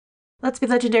Let's Be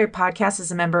Legendary Podcast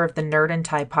is a member of the Nerd and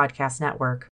Tie Podcast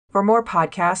Network. For more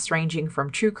podcasts ranging from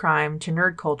true crime to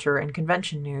nerd culture and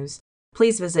convention news,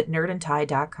 please visit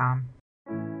nerdandtie.com.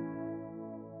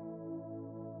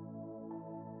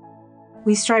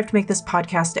 We strive to make this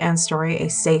podcast and story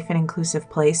a safe and inclusive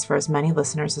place for as many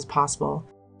listeners as possible.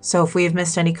 So if we have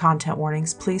missed any content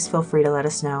warnings, please feel free to let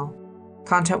us know.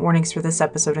 Content warnings for this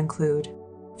episode include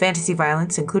fantasy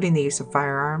violence, including the use of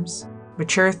firearms,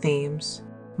 mature themes,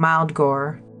 mild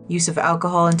gore, use of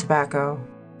alcohol and tobacco,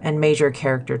 and major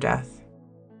character death.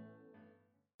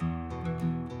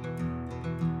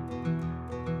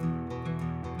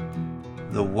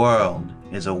 The world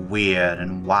is a weird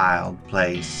and wild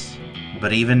place,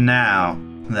 but even now,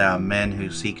 there are men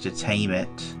who seek to tame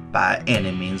it by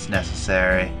any means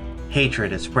necessary.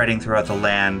 Hatred is spreading throughout the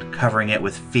land, covering it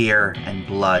with fear and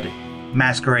blood.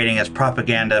 Masquerading as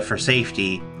propaganda for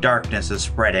safety, darkness is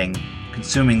spreading,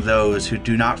 consuming those who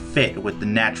do not fit with the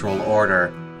natural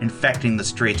order, infecting the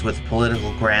streets with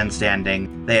political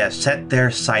grandstanding. They have set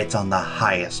their sights on the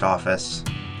highest office.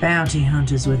 Bounty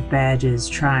hunters with badges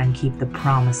try and keep the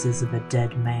promises of a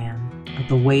dead man, but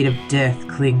the weight of death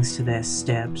clings to their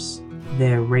steps.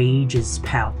 Their rage is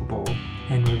palpable,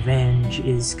 and revenge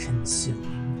is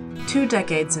consuming. 2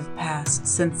 decades have passed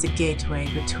since the gateway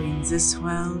between this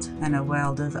world and a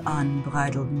world of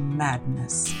unbridled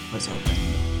madness was opened.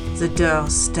 The door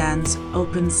stands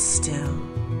open still,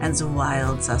 and the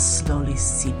wilds are slowly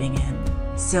seeping in,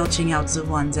 searching out the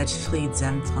ones that freed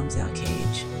them from their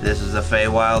cage. This is the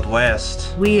Feywild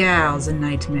West. We are the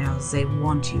nightmares they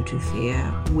want you to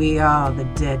fear. We are the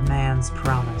dead man's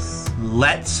promise.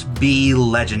 Let's be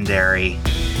legendary.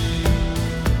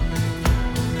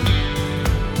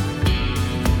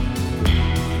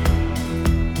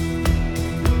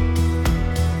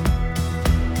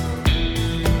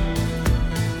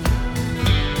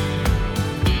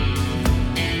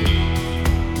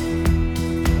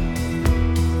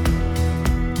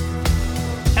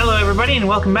 Everybody, and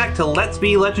welcome back to Let's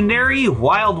Be Legendary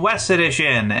Wild West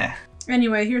Edition.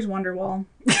 Anyway, here's Wonderwall.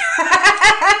 Is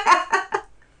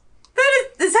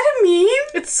that a meme?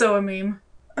 It's so a meme.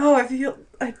 Oh, I feel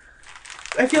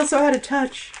so out of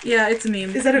touch. Yeah, it's a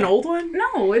meme. Is that an old one?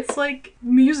 No, it's like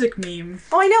music meme.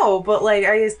 Oh, I know, but like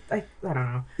I don't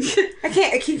know. I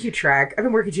can't keep track. I've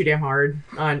been working too damn hard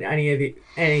on anything.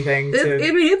 I mean,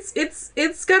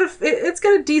 it's got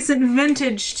a decent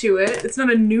vintage to it. It's not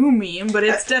a new meme, but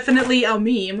it's definitely a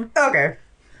meme. Okay.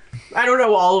 I don't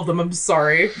know all of them. I'm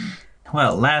sorry.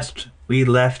 Well, last we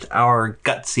left our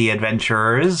gutsy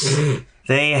adventurers,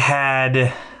 they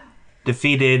had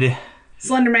defeated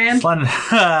Slender Man. Lord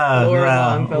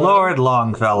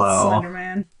Longfellow. Slender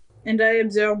Man. And I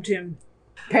absorbed him.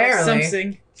 Apparently.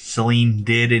 Something. Celine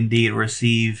did indeed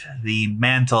receive the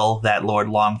mantle that Lord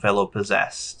Longfellow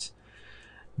possessed.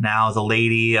 Now the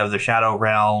Lady of the Shadow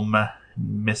Realm,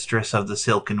 Mistress of the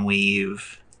Silken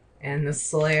Weave. And the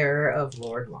Slayer of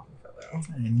Lord Longfellow.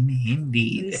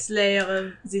 Indeed. The Slayer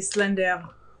of the Slender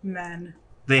Man.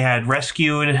 They had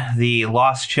rescued the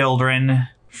lost children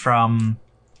from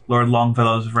Lord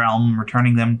Longfellow's realm,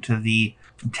 returning them to the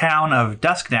town of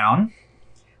Duskdown.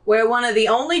 Where one of the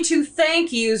only 2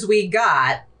 thank yous we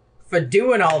got for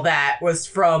doing all that was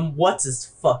from what's his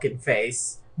fucking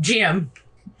face? Jim.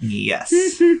 Yes.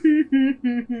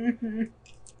 And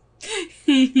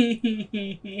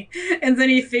then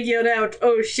he figured out,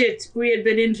 oh shit, we had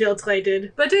been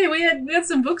infiltrated. But hey, we had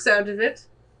some books out of it.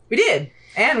 We did.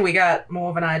 And we got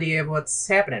more of an idea of what's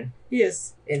happening.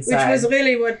 Yes. Inside. Which was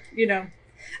really what,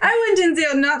 I went in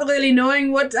there not really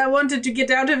knowing what I wanted to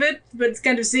get out of it, but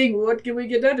kind of seeing what can we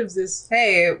get out of this.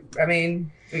 Hey, I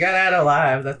mean, we got out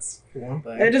alive. That's one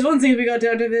thing. That is one thing we got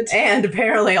out of it. And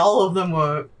apparently all of them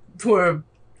were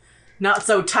not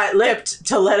so tight-lipped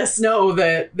to let us know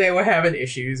that they were having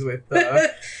issues with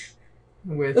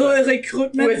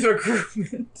recruitment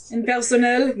and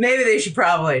personnel. Maybe they should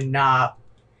probably not.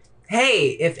 Hey,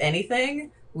 if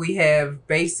anything, we have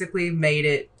basically made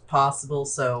it possible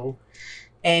so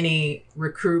any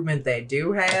recruitment they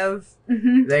do have,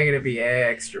 they're gonna be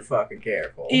extra fucking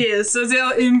careful. Yeah, so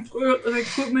their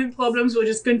recruitment problems will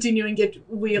just continue and get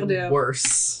weirder.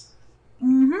 Worse.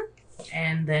 Mm-hmm.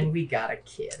 And then we got a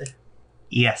kid.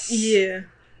 Yes. Yeah.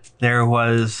 There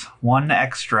was one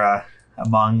extra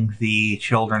among the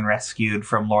children rescued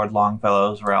from Lord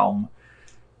Longfellow's realm.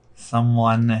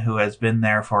 Someone who has been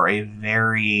there for a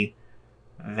very,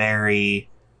 very,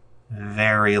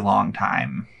 very long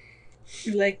time.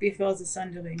 Like before the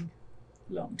Sundering.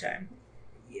 Long time.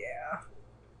 Yeah.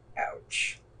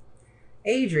 Ouch.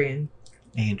 Adrian.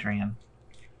 Adrian.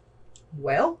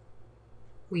 Well,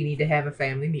 we need to have a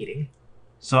family meeting.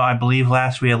 So I believe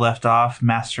last we had left off,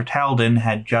 Master Talden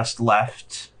had just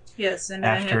left Yes, and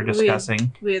after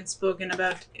discussing. We had spoken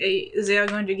about they are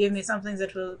going to give me something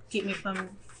that will keep me from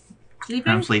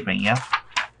sleeping. I'm sleeping, yeah.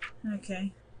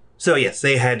 Okay. So yes,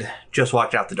 they had just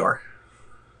walked out the door.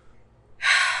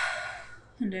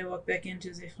 And I walk back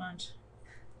into the front.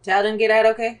 Talden, get out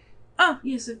okay? Oh,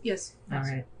 yes. All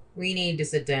right. We need to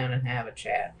sit down and have a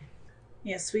chat.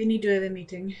 Yes, we need to have a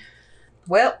meeting.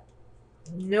 Well,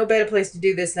 no better place to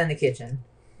do this than the kitchen.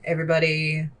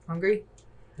 Everybody hungry?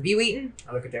 Have you eaten?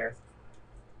 I look at Dareth.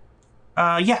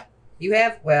 Yeah. You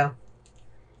have? Well,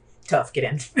 tough. Get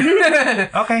in.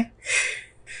 Okay.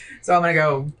 So I'm gonna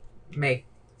go make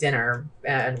dinner,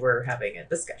 and we're having a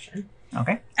discussion.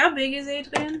 Okay. How big is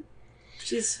Adrian?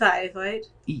 She's 5, right?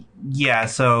 Yeah,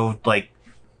 so, like,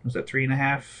 was it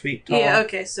 3.5 feet tall? Yeah,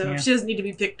 okay, so Yeah. she doesn't need to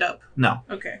be picked up. No.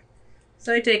 Okay.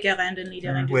 So I take her hand and lead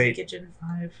her into the Wait. kitchen.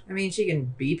 5? I mean, she can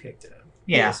be picked up.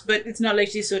 Yeah. Yes, but it's not like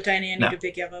she's so tiny I need No. to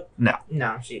pick her up.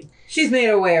 No, she's made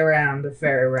her way around the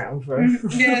ferry round for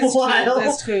Yeah, a that's while. true.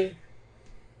 That's true.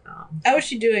 How is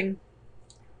she doing?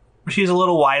 She's a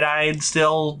little wide-eyed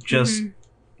still,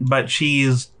 but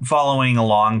she's following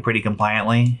along pretty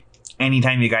compliantly.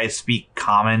 Anytime you guys speak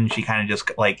common, she kind of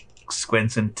just, like,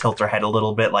 squints and tilts her head a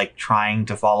little bit, like, trying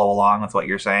to follow along with what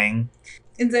you're saying.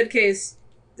 In that case,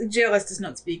 Jairus does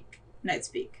not speak Night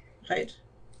Speak, right?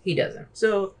 He doesn't.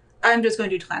 So I'm just going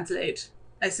to translate.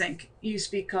 I think you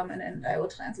speak common and I will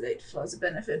translate for the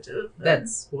benefit of...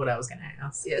 That's what I was gonna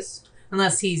ask. Yes.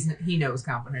 Unless he knows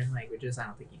competent languages, I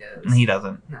don't think he does. He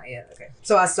doesn't. Not yet. Okay.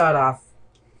 So I start off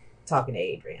talking to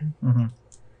Adrian. Mm-hmm.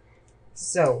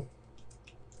 So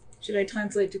Should I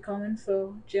translate to common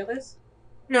for Jairus?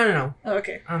 no. Oh,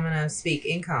 okay. I'm gonna speak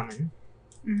in common,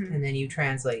 Mm-hmm. and then you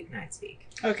translate Night Speak.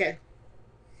 Okay.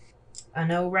 I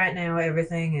know right now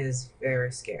everything is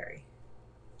very scary.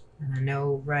 And I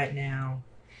know right now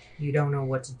you don't know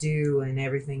what to do and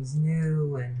everything's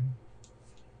new and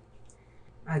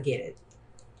I get it.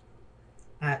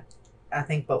 I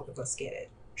think both of us get it,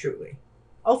 truly.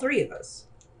 All three of us.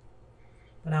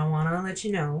 But I want to let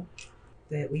you know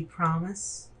that we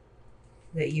promise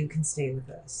that you can stay with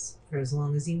us for as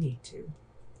long as you need to.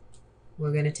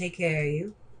 We're going to take care of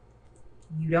you.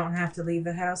 You don't have to leave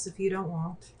the house if you don't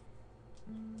want.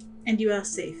 And you are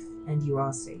safe. And you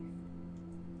are safe.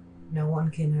 No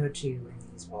one can hurt you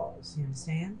in these walls, you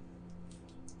understand?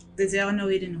 There are no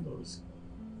hidden rules.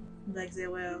 Like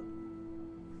there were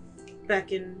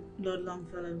back in Lord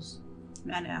Longfellow's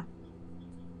manor.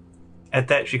 At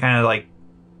that, she kind of, like,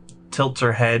 tilts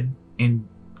her head in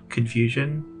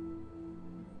confusion.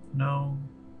 No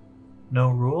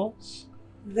rules?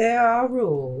 There are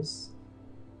rules,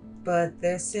 but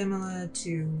they're similar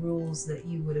to rules that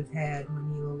you would have had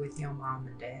when you were with your mom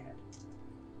and dad.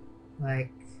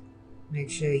 Like, make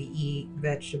sure you eat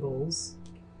vegetables.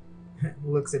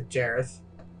 Looks at Jareth.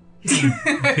 He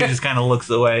just kind of looks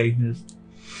away. Just,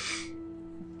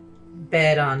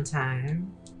 Bed on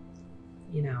time.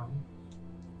 You know,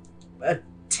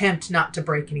 attempt not to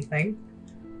break anything.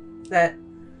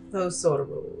 Those sort of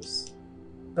rules.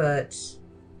 But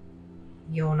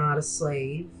you're not a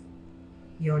slave.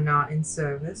 You're not in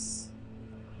service.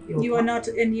 You are not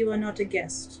a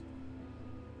guest.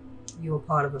 You're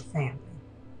part of a family.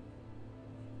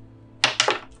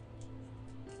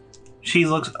 she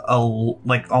looks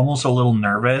like almost a little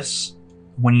nervous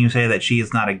when you say that she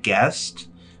is not a guest,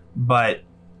 but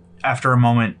after a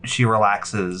moment, she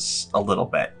relaxes a little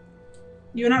bit.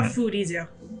 You're not food either.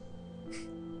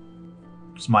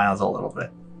 Smiles a little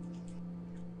bit.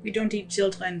 We don't eat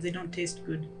children. They don't taste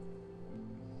good.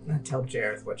 I tell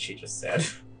Jareth what she just said.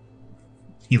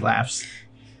 He laughs.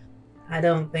 I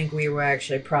don't think we were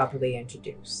actually properly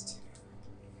introduced.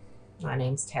 My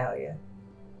name's Talia.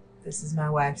 This is my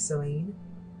wife, Celine.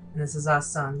 And this is our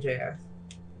son, Jareth.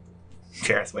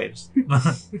 Jareth waves.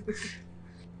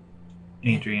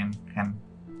 Adrian kind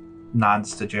of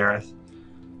nods to Jareth.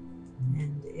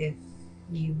 And if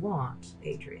you want,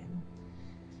 Adrian,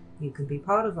 you can be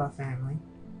part of our family.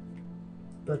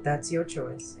 But that's your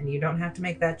choice, and you don't have to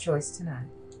make that choice tonight.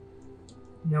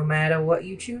 No matter what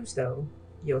you choose, though,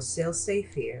 you're still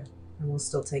safe here, and we'll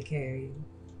still take care of you.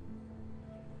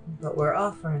 But we're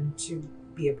offering to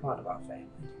be a part of our family.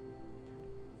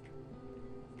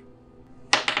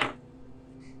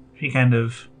 She kind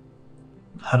of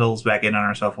huddles back in on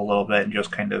herself a little bit and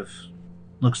just kind of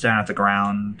looks down at the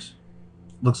ground.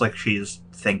 Looks like she's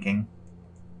thinking.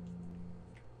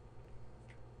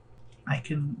 I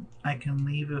can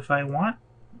leave if I want.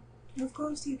 Of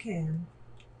course you can.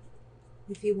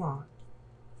 If you want.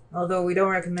 Although we don't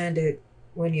recommend it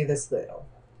when you're this little.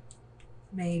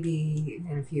 Maybe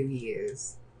in a few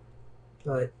years.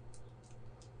 But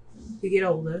you get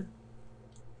older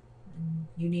and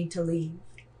you need to leave.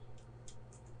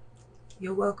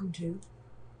 You're welcome to.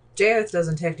 Jareth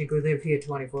doesn't technically live here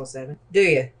 24/7, do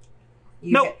you?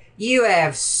 Nope. You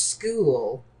have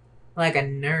school like a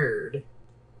nerd.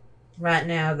 Right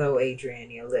now, though,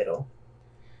 Adrian, you're little.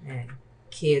 And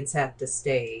kids have to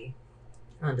stay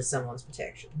under someone's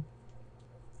protection.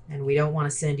 And we don't want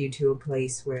to send you to a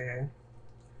place where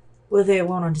they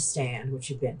won't understand what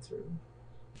you've been through.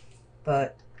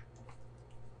 But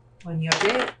when you're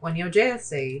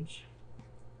Jareth's age,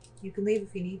 you can leave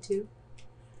if you need to.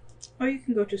 Or you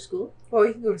can go to school. Or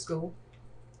you can go to school.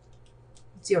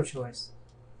 It's your choice.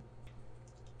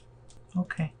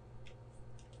 Okay.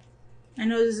 I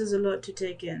know this is a lot to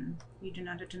take in. You do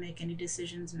not have to make any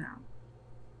decisions now.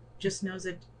 Just know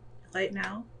that right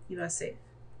now, you are safe.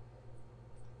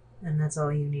 And that's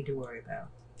all you need to worry about.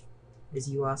 Is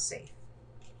you are safe.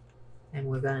 And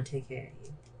we're gonna take care of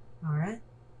you. Alright?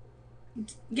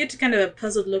 Get kind of a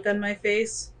puzzled look on my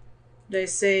face. I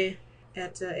say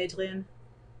at Adrian,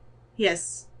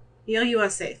 yes, here you are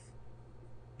safe.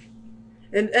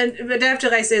 But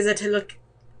after I say that, I look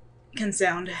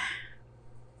concerned.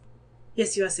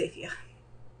 Yes, you are safe here.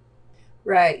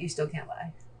 Right, you still can't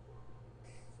lie.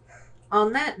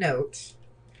 On that note,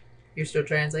 you're still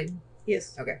translating?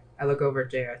 Yes. Okay, I look over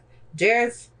at Jareth.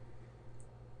 Jareth,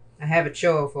 I have a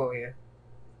chore for you.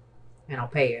 And I'll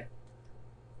pay you.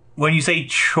 When you say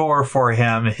chore for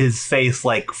him, his face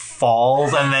like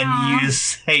falls, and then you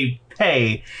say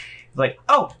pay. He's like,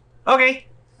 oh, okay.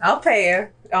 I'll pay you.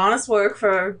 Honest work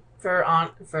for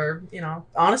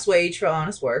honest wage for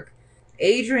honest work.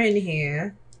 Adrian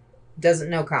here doesn't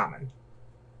know Common.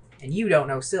 And you don't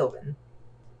know Sylvan.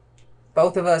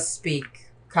 Both of us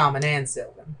speak Common and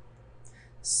Sylvan.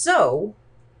 So,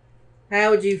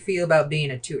 how would you feel about being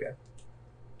a tutor?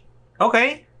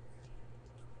 Okay.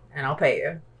 And I'll pay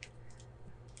you.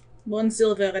 1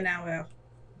 silver an hour.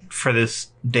 For this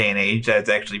day and age, that's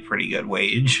actually pretty good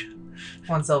wage.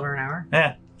 1 silver an hour.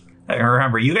 Yeah. And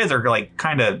remember, you guys are like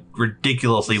kind of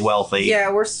ridiculously wealthy.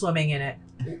 Yeah, we're swimming in it.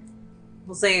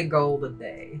 We'll say a gold a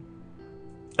day.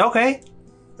 Okay.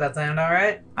 Does that sound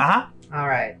alright? Uh-huh.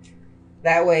 Alright.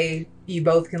 That way, you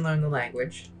both can learn the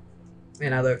language.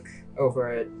 And I look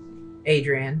over at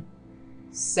Adrian.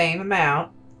 Same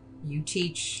amount. You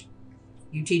teach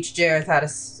Jareth how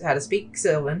to speak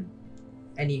Sylvan,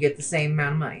 and you get the same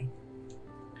amount of money.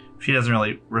 She doesn't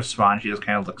really respond. She just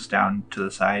kind of looks down to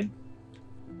the side.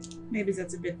 Maybe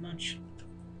that's a bit much.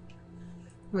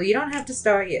 Well, you don't have to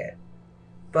start yet,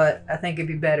 but I think it'd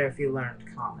be better if you learned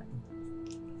Common.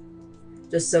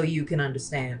 Just so you can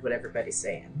understand what everybody's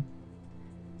saying.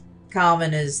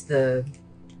 Common is the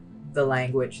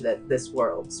language that this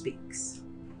world speaks.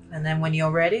 And then when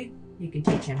you're ready, you can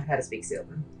teach him how to speak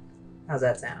Sylvan. How's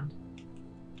that sound?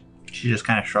 She just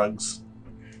kind of shrugs.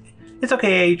 It's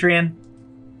okay, Adrian.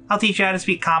 I'll teach you how to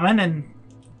speak Common, and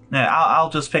I'll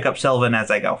just pick up Sylvan as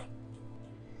I go.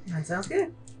 That sounds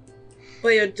good.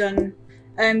 Well, you're done.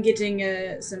 I'm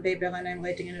getting some paper and I'm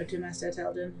writing a note to Master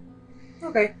Talden.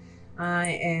 Okay. I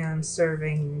am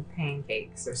serving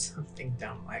pancakes or something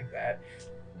dumb like that.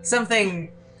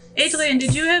 Something... Adrian,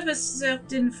 did you have a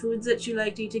certain foods that you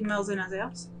liked eating more than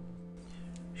others?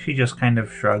 She just kind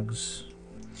of shrugs.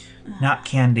 Not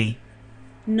candy.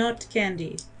 Not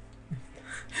candy.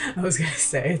 I was gonna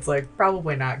say, it's like,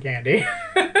 probably not candy.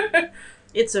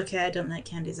 It's okay, I don't like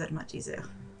candies that much either.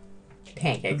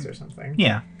 Pancakes or something.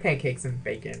 Yeah. Pancakes and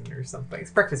bacon or something.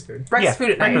 It's breakfast food. Breakfast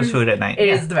food at night. Breakfast food at night. It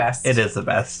is the best. It is the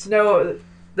best. No,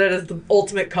 that is the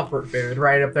ultimate comfort food,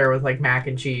 right up there with like mac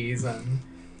and cheese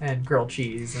and grilled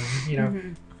cheese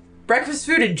and, breakfast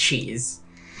food and cheese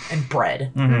and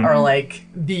bread are like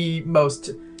the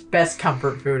most best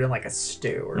comfort food in like a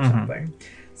stew or something.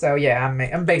 So yeah,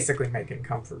 I'm basically making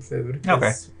comfort food.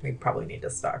 Okay. We probably need to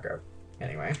stock up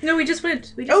anyway. No, we just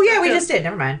went. We just did.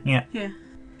 Never mind. Yeah. Yeah.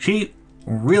 She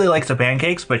really likes the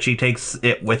pancakes, but she takes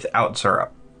it without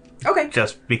syrup. Okay.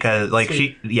 Just because, like,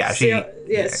 Sweet.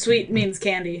 Sweet means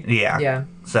candy. Yeah. Yeah.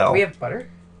 So. Do we have butter?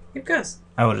 Of course.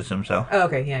 I would assume so. Oh,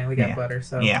 okay. Yeah, we got butter.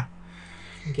 So. Yeah.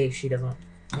 In case she doesn't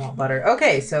want butter.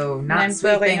 Okay, so not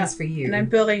sweet things for you. And I'm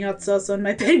pouring hot sauce on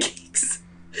my pancakes.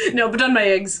 No, but on my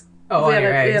eggs. Oh, on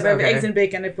your eggs. We have Okay. eggs and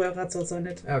bacon. I pour hot sauce on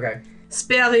it. Okay.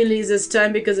 Sparingly this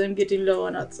time because I'm getting low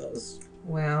on hot sauce.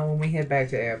 Well, when we head back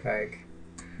to Airpike,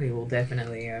 we will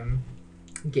definitely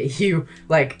get you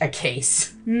like a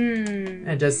case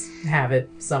and just have it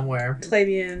somewhere. Très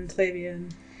bien, très bien.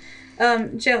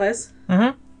 Jealous.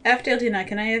 After dinner,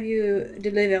 can I have you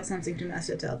deliver something to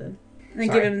Master Talden?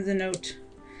 And give him the note.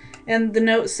 And the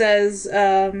note says,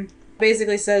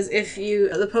 Basically says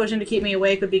the potion to keep me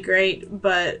awake would be great,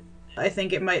 but I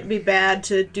think it might be bad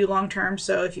to do long term,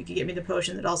 so if you could get me the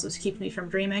potion that also keeps me from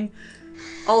dreaming.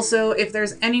 Also, if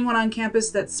there's anyone on campus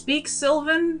that speaks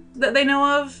Sylvan that they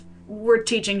know of, we're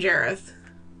teaching Jareth.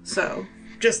 So,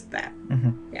 just that.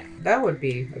 Mm-hmm. Yeah. That would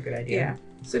be a good idea. Yeah.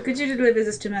 So could you deliver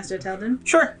this to Master Talden?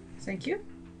 Sure. Thank you.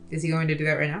 Is he going to do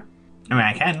that right now? I mean,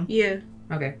 I can. Yeah.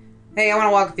 Okay. Hey, I want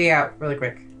to walk thee out really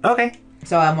quick. Okay.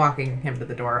 So I'm walking him to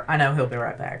the door. I know he'll be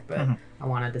right back, but Mhm. I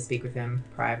wanted to speak with him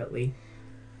privately.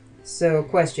 So,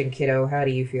 question, kiddo, how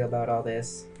do you feel about all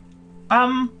this?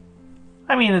 I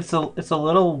mean, it's a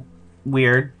little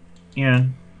weird,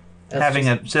 having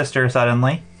a sister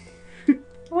suddenly.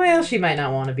 Well, she might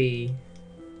not want to be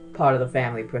part of the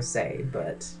family per se,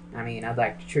 but I mean, I'd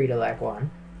like to treat her like one.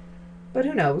 But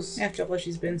who knows? After all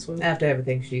she's been through. After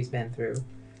everything she's been through.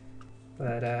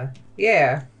 But,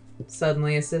 yeah,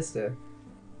 suddenly a sister.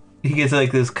 He gets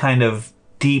like this kind of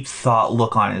deep thought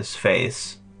look on his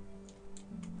face.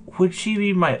 Would she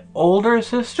be my older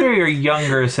sister or your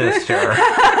younger sister?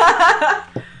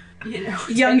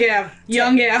 Young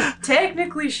Gav.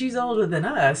 Technically, she's older than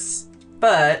us,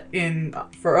 but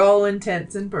for all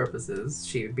intents and purposes,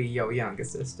 she would be your younger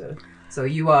sister. So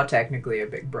you are technically a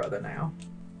big brother now.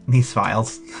 He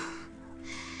smiles.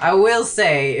 I will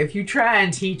say, if you try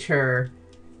and teach her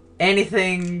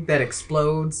anything that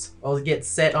explodes or gets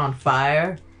set on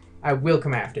fire, I will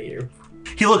come after you.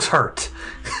 He looks hurt.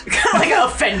 Like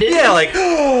offended. Yeah, like.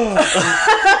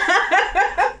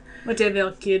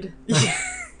 Whatever, kid.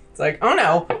 It's like, oh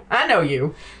no, I know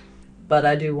you. But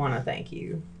I do want to thank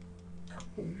you.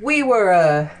 We were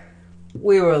a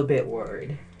bit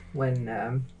worried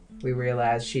when we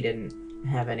realized she didn't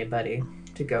have anybody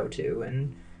to go to,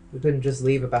 and we couldn't just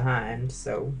leave her behind,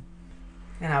 so...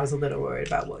 And I was a little worried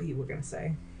about what you were going to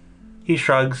say. He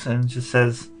shrugs and just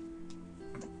says,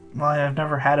 well, I've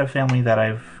never had a family that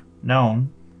I've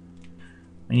known.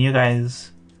 When you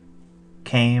guys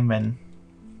came and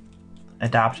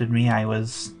adopted me, I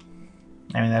was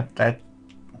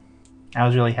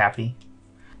really happy.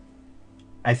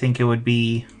 I think it would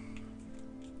be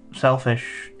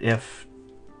selfish if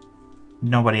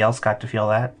nobody else got to feel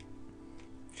that.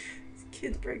 This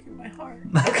kid's breaking my heart.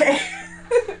 Okay.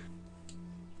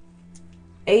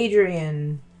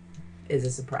 Adrian is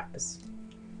a surprise.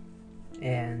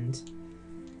 And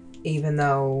even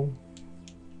though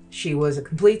she was a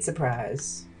complete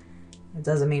surprise, it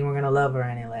doesn't mean we're going to love her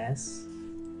any less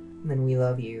than we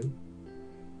love you.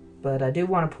 But I do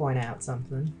want to point out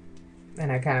something.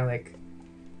 And I kind of like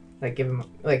give him,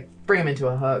 like bring him into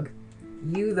a hug.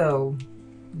 You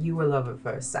were love at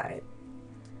first sight.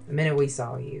 The minute we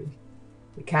saw you,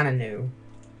 we kind of knew.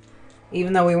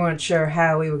 Even though we weren't sure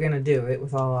how we were going to do it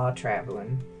with all our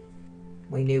traveling,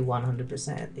 we knew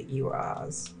 100% that you were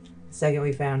ours. The second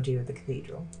we found you at the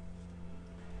cathedral.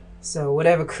 So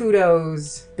whatever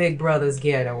kudos big brothers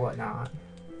get or whatnot,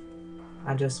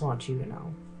 I just want you to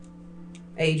know.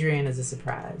 Adrian is a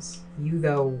surprise. You,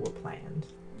 though, were planned.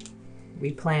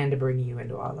 We planned to bring you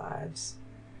into our lives.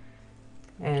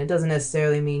 And it doesn't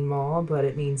necessarily mean more, but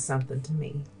it means something to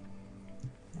me.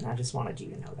 And I just wanted you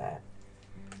to know that.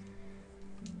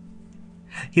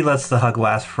 He lets the hug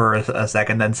last for a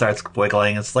second, then starts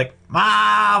wiggling. It's like,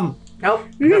 Mom! Nope.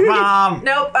 Mom!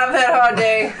 Nope, I've had a hard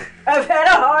day. I've had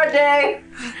a hard day.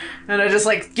 And I just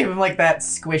like give him like that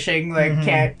squishing, like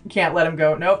can't let him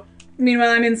go. Nope.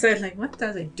 Meanwhile, I'm inside like, what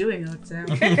are they doing out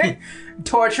there?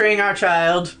 Torturing our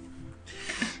child.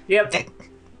 Yep.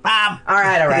 Mom! All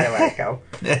right, go.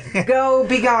 Go,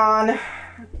 be gone.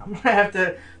 I'm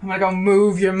gonna go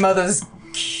move your mother's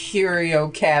curio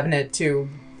cabinet to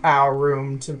our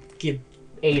room to give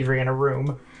Adrian a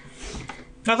room.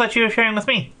 I thought you were sharing with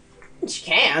me. She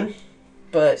can,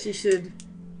 but She should.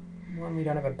 one, we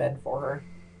don't have a bed for her.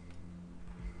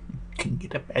 Can you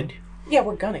get a bed? Yeah,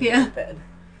 we're gonna get a bed.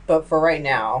 But for right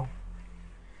now,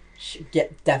 she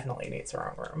definitely needs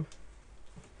her own room.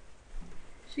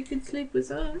 She could sleep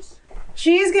with us.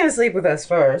 She's gonna sleep with us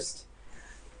first,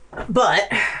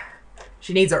 but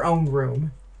she needs her own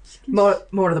room.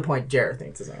 More to the point, Jareth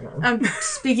needs his own room. I'm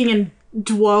speaking in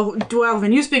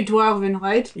Dwarven. You speak Dwarven,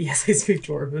 right? Yes, I speak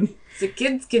Dwarven. The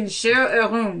kids can share a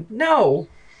room. No,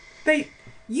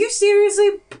 you seriously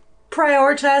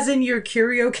prioritizing your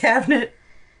curio cabinet?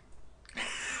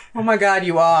 Oh my god,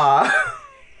 you are.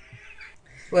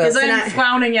 Well, Because I'm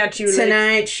frowning at you.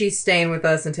 tonight she's staying with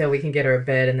us until we can get her a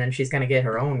bed, and then she's gonna get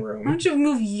her own Why room. don't you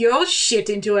move your shit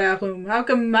into our room? How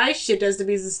come my shit has to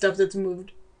be the stuff that's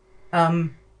moved?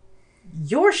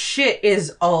 Your shit is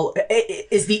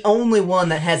the only one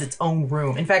that has its own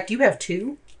room. In fact, you have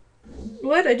two.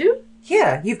 What? I do?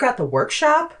 Yeah, you've got the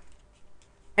workshop,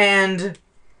 And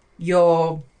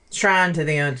your shrine to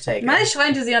the Undertaker. My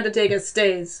shrine to the Undertaker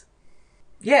stays.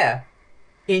 Yeah.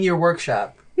 In your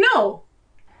workshop. No.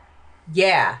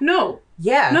 Yeah. No.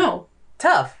 Yeah. No.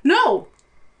 Tough. No.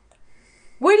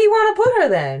 Where do you want to put her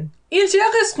then? In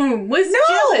Jealous' room with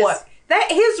Jealous. That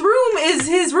his room is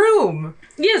his room.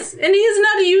 Yes, and he is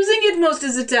not using it most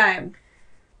of the time.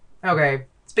 Okay.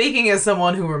 Speaking as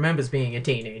someone who remembers being a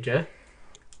teenager,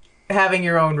 having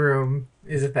your own room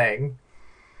is a thing.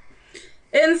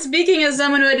 And speaking as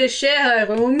someone who had to share a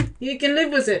room, you can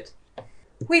live with it.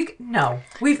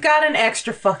 We've got an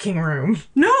extra fucking room.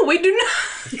 No, we do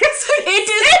not. Yes, It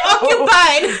is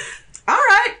occupied. All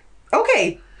right.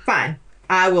 Okay, fine.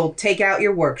 I will take out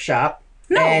your workshop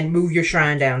and move your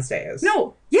shrine downstairs.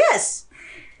 No. Yes.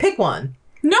 Pick one.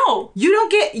 No.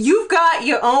 You've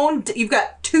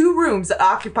got 2 rooms that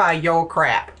occupy your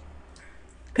crap.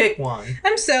 Pick one.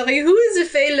 I'm sorry, who is the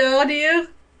Fey Lord here?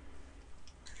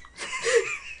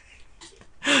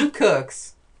 Who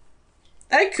cooks?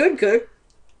 I could cook.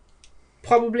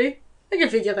 Probably. I can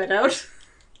figure that out.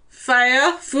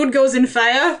 Fire. Food goes in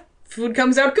fire. Food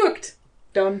comes out cooked.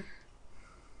 Done.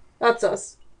 That's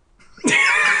us.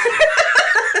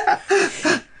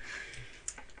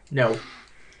 No.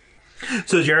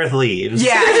 So Jareth leaves.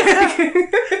 Yeah.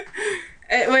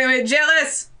 Hey, wait,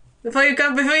 Jealous! Before you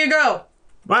go.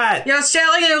 What? You're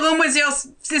sharing a room with your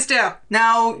sister.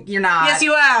 No, you're not. Yes,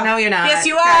 you are. No, you're not. Yes,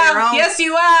 you Got your are. own- Yes,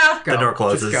 you are. Go. The door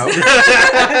closes. Just go.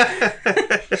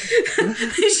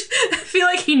 I feel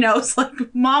like he knows,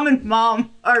 like, mom and mom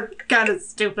are kind of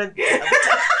stupid.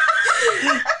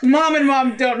 Mom and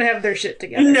mom don't have their shit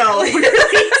together. No,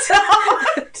 really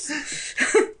don't.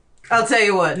 I'll tell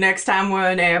you what, next time we're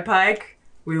in Airpike,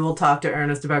 we will talk to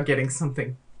Ernest about getting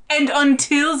something. And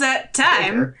until that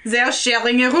time, they're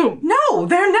sharing a room. No,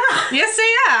 they're not. Yes,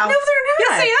 they are. No, they're not.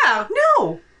 Yes, they are.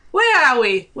 No. Where are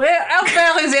we? How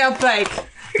far is our bike?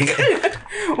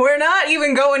 We're not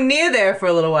even going near there for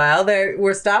a little while.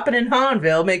 We're stopping in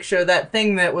Hahnville, make sure that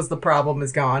thing that was the problem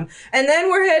is gone. And then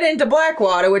we're heading to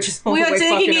Blackwater, which is all We the are way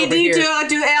taking fucking a over here. detour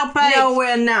to our bike. No,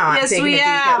 we're not. Yes, taking we a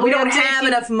detour. are. We We don't are have taking-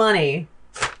 enough money.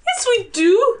 Yes, we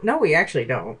do. No, we actually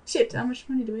don't. Shit, how much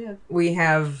money do we have? We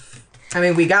have...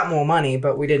 we got more money,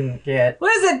 but we didn't get...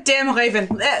 Where's that damn raven?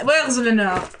 Where's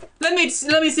Lenore? Let me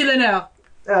see Lenore.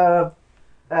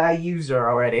 I used her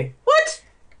already. What?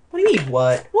 What do you mean,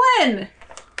 what? When?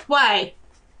 Why?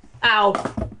 Ow.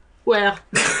 Where?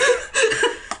 Would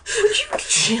you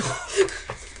chill?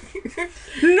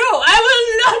 No, I will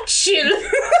not chill.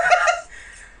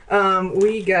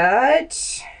 We got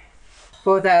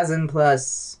 4,000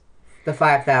 plus the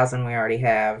 5,000 we already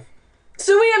have.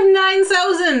 So we have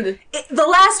 9,000. The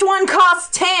last one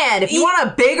costs 10. If you want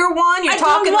a bigger one, you're I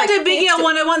talking don't want like a bigger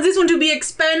one. I want this one to be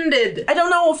expended. I don't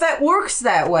know if that works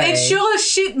that way. It sure as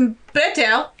shit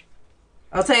better.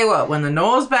 I'll tell you what, when the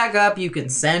Nor's back up, you can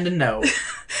send a note.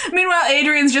 Meanwhile,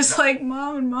 Adrian's just like,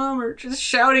 Mom and Mom are just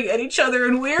shouting at each other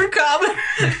in weird common.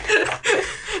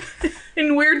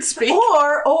 In weird speak.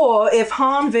 Or if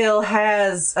Hahnville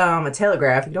has a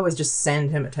telegraph, you could always just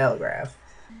send him a telegraph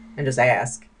and just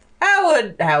ask, how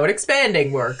would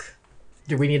expanding work?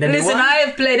 Do we need a new Listen, one? I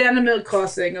have played Animal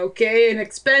Crossing, okay? And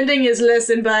expending is less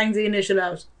than buying the initial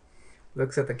house.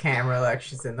 Looks at the camera like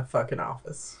she's in the fucking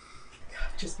office. God,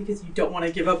 just because you don't want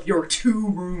to give up your 2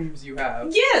 rooms you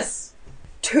have. Yes!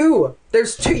 2.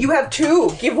 There's 2. You have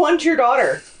 2. Give one to your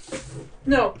daughter.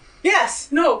 No.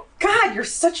 Yes. No. God, you're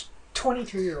such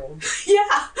 22-year-old.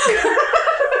 Yeah!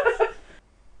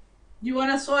 You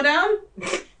wanna slow down?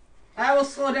 I will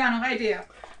slow down right here.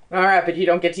 Alright, but you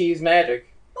don't get to use magic.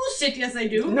 Oh shit, yes I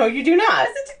do. No, you do not.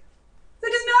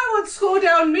 That is not what slow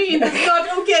down means. It's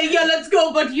not, okay, yeah, let's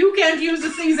go, but you can't use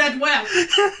the things that well.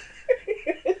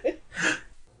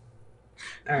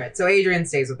 Alright, so Adrian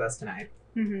stays with us tonight.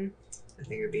 Mm-hmm. I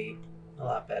think it would be a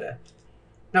lot better.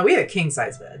 No, we have a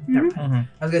king-size bed. Never mind. Mhm.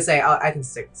 I was going to say, I can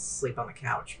sleep on the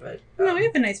couch, but... No, we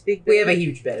have a nice big bed. we have a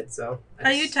huge bed, so...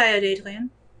 Are you tired, Adrian?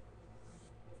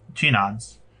 She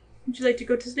nods. Would you like to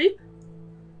go to sleep?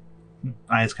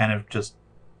 Eyes kind of just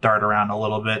dart around a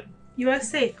little bit. You are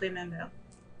safe, remember.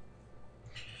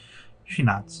 She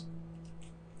nods.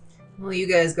 Well, you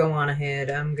guys go on ahead.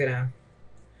 I'm gonna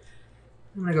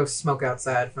go smoke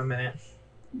outside for a minute.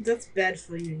 That's bad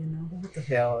for you, you know. What the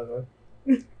hell ever.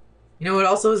 You know what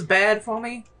also is bad for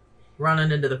me?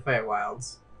 Running into the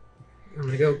Feywilds. I'm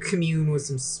gonna go commune with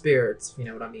some spirits, if you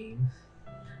know what I mean.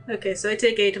 Okay, so I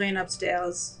take Adrian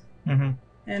upstairs. Mm-hmm.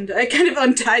 And I kind of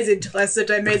untie the dress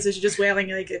that I made, so she's just wearing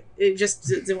like just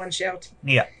the one shirt.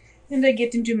 Yeah. And I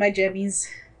get into my jammies.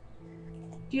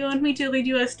 Do you want me to read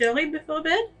you a story before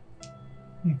bed?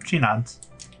 She nods.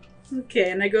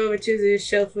 Okay, and I go over to the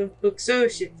shelf of books. Oh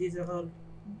shit, these are all...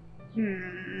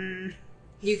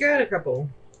 You got a couple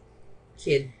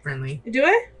kid-friendly. Do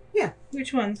I? Yeah.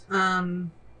 Which ones?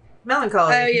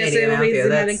 Melancholy. Oh yes, Lady it always Amalthea, the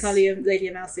that's- Melancholy of Lady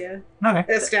Amalthea.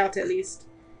 Okay. A stout, at least.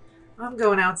 I'm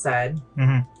going outside,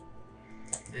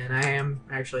 Mm-hmm. and I am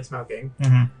actually smoking.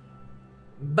 Mm-hmm.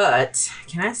 But,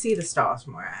 can I see the stars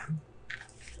from where I am?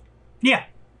 Yeah.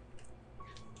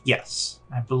 Yes.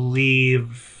 I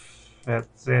believe at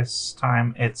this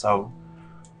time it's a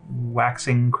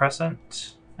waxing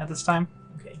crescent at this time.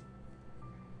 Okay.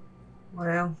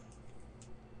 Well,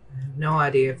 I have no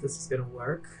idea if this is going to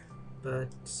work, but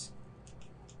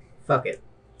fuck it.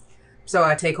 So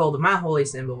I take hold of my holy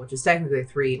symbol, which is technically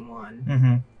 3 in 1,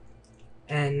 Mm-hmm.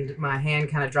 and my hand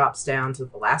kind of drops down to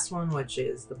the last one, which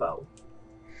is the bow.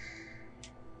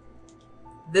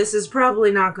 This is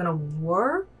probably not going to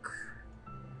work,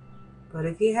 but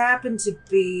if you happen to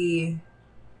be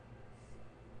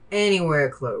anywhere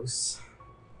close,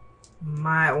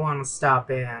 might want to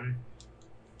stop in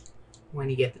when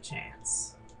you get the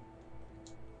chance.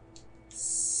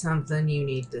 Something you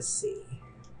need to see.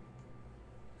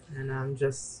 And I'm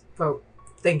just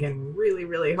thinking really,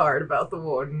 really hard about the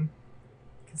warden.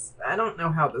 Because I don't know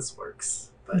how this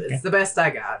works, but Okay. it's the best I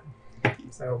got.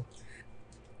 So,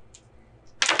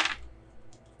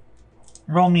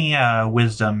 Roll me a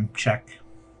wisdom check.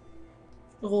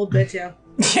 A whole bit, yeah.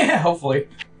 yeah, hopefully.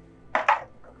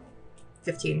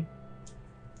 15.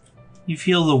 You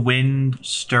feel the wind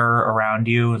stir around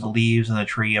you, the leaves in the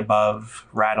tree above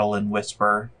rattle and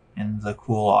whisper in the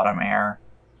cool autumn air.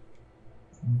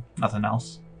 Nothing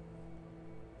else.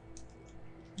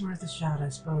 Worth a shot, I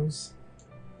suppose.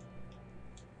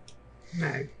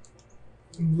 I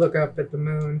look up at the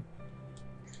moon.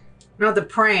 Not that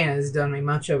praying has done me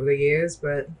much over the years,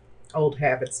 but old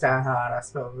habits die hard, I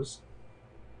suppose.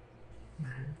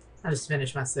 I just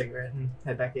finish my cigarette and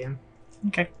head back in.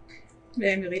 Okay.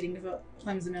 I'm reading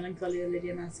from the Melancholy of Lady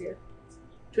Amalthea.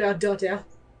 To our daughter.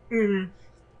 Mm-hmm.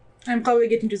 I'm probably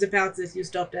getting to the part that you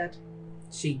stopped at.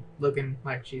 She looking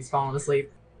like she's falling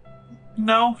asleep.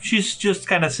 No, she's just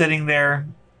kind of sitting there,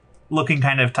 looking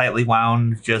kind of tightly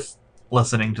wound, just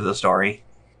listening to the story.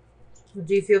 Would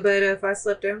you feel better if I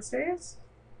slept downstairs?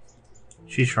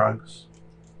 She shrugs.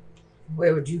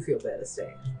 Where would you feel better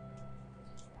staying?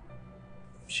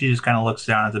 She just kind of looks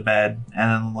down at the bed and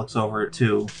then looks over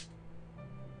to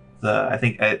I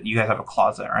think you guys have a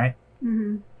closet, right?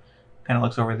 Mm-hmm. Kind of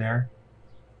looks over there.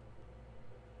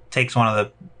 Takes one of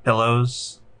the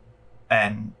pillows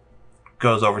and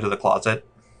goes over to the closet.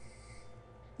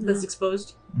 That's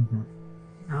exposed.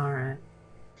 Mm-hmm. Alright.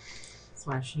 That's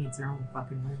why she needs her own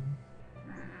fucking room.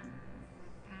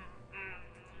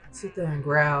 Sit there and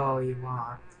growl all you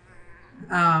want.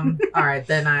 Alright,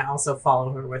 then I also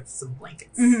follow her with some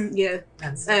blankets. Mm-hmm. Yeah,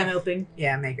 And I stuff. am helping.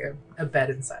 Yeah, make a bed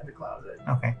inside the closet.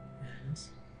 Okay. And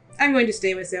I'm going to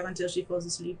stay with her until she falls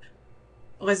asleep.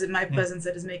 Or is it my presence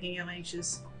that is making her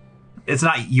anxious? It's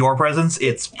not your presence,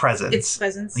 it's presence. It's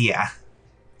presence. Yeah.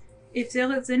 If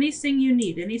there is anything you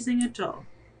need, anything at all,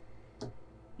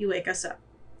 you wake us up.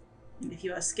 And if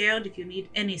you are scared, if you need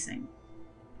anything.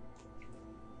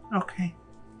 Okay.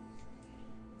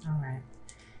 Alright.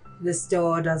 This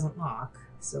door doesn't lock,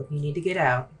 so if you need to get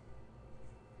out,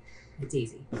 it's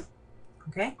easy.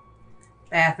 Okay?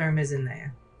 Bathroom is in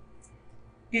there.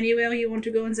 Anywhere you want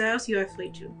to go in the house, you are free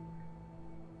to.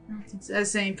 I don't think so. As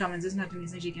saying comments, there's nothing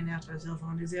she can help herself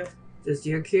on, is there? Just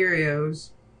your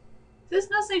curios. There's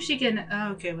nothing she can...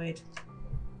 Oh, okay, wait.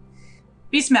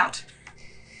 Be smart.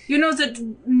 You know that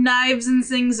knives and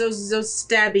things, those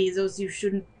stabby, those you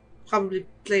shouldn't probably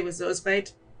play with those,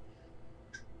 right?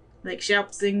 Like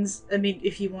sharp things. I mean,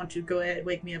 if you want to, go ahead,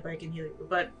 wake me up, I can heal you.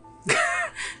 But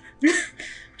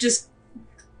just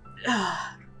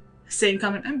same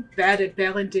comment. I'm bad at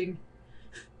parenting.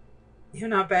 You're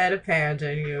not bad at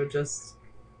parenting, you're just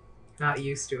not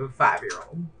used to a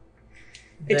 5-year-old.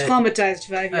 A That- traumatized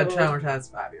a 5-year-old.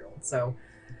 traumatized 5-year-old, so...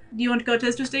 Do you want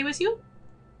Cortez to stay with you?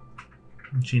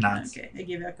 She nods. Okay, I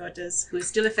give her Cortez, who is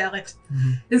still a ferret.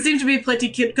 Mhm. And seems to be pretty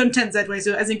content that way,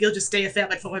 so I think he'll just stay a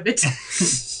ferret for a bit.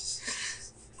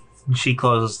 She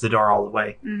closes the door all the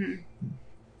way. Mm-hmm.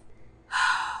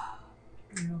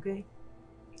 You okay?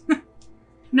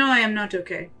 No, I am not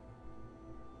okay.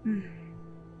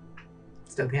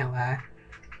 Still can't lie.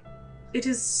 It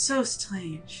is so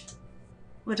strange.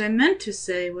 What I meant to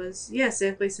say was, yes,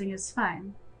 everything is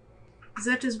fine.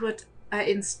 That is what I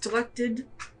instructed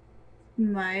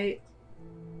my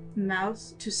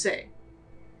mouth to say.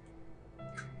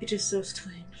 It is so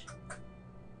strange.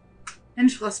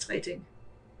 And frustrating.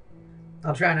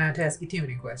 I'll try not to ask you too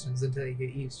many questions until you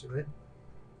get used to it.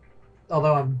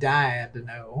 Although I'm dying to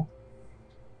know.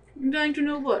 I'm dying to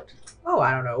know what? Oh,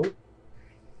 I don't know.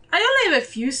 I only have a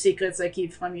few secrets I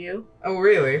keep from you. Oh,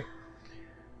 really?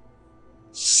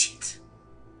 Shit.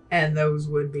 And those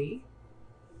would be?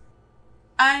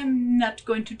 I'm not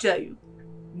going to tell you.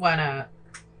 Why not?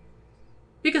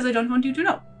 Because I don't want you to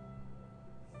know.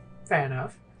 Fair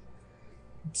enough.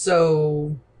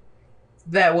 So,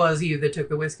 that was you that took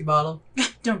the whiskey bottle?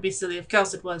 Don't be silly, of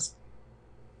course it was.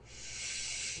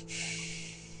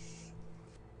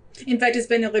 In fact, it's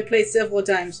been replaced several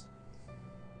times.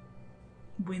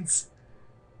 Wince.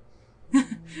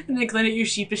 And I glance at you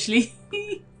sheepishly.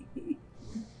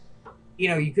 You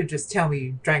know, you could just tell me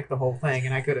you drank the whole thing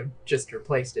and I could have just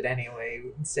replaced it anyway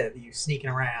instead of you sneaking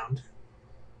around.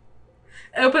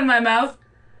 I open my mouth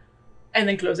and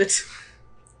then close it.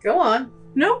 Go on.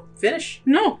 No. Finish.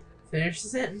 No. Finish the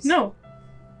sentence. No.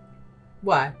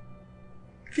 Why?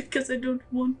 Because I don't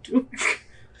want to.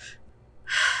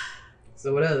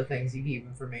 So what other things you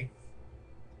keeping from me?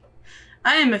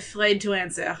 I am afraid to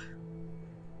answer.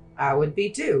 I would be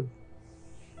too.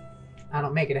 I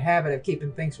don't make it a habit of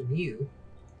keeping things from you.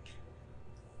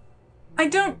 I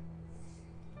don't...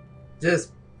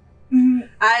 Just...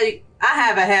 I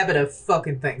have a habit of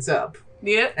fucking things up.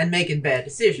 Yeah. And making bad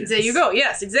decisions. There you go.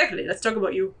 Yes, exactly. Let's talk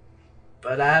about you.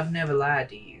 But I've never lied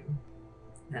to you.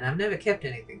 And I've never kept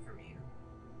anything from you.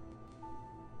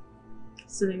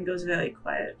 Celine goes very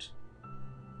quiet.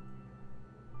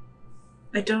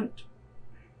 I don't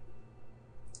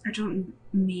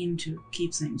mean to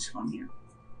keep things from you.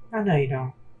 I know you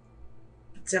don't.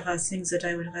 But there are things that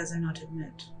I would rather not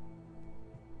admit.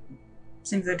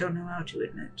 Things I don't know how to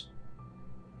admit.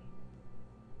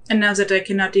 And now that I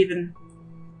cannot even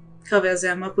cover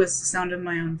them up with the sound of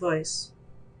my own voice.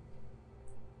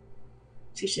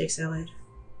 She shakes her head.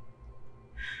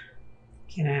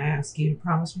 Can I ask you to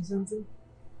promise me something?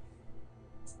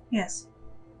 Yes.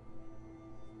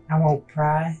 I won't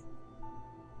pry.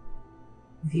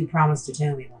 If you promise to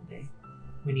tell me one day,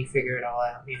 when you figure it all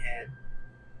out in your head.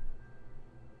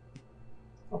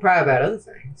 I'll pry about other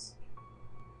things.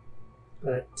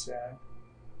 But,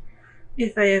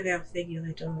 If I ever figure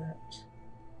it all out.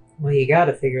 well, you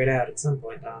gotta figure it out at some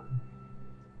point, Donna.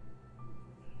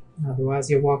 Otherwise,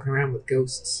 you're walking around with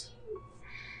ghosts.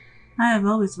 I have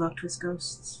always walked with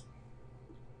ghosts.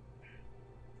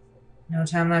 No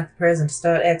time like the present to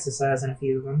start exercising a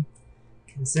few of them,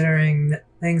 considering that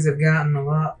things have gotten a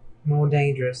lot more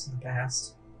dangerous in the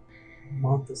past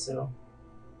month or so.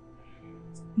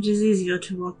 It is easier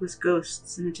to walk with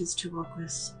ghosts than it is to walk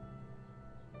with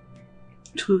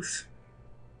truth.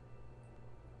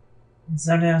 And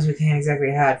sometimes we can't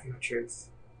exactly hide from the truth.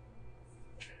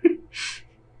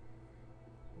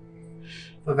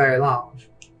 For very long.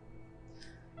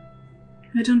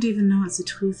 I don't even know what the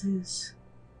truth is.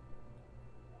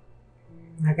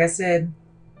 Like I said,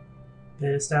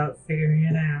 better start figuring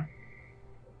it out.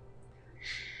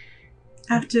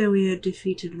 After we had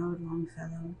defeated Lord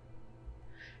Longfellow,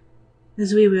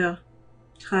 as we were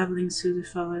traveling through the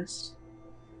forest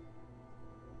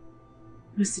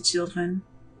with the children,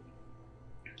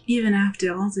 even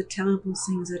after all the terrible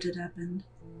things that had happened,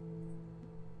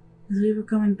 as we were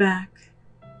coming back,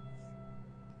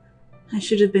 I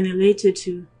should have been elated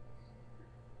to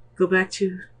go back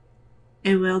to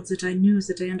a world that I knew,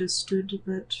 that I understood,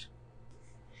 but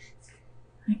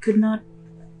I could not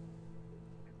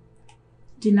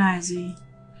deny the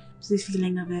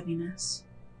feeling of heaviness.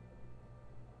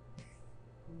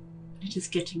 It is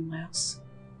getting worse.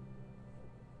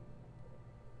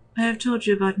 I have told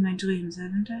you about my dreams,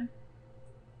 haven't I?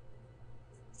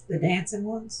 The dancing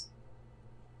ones?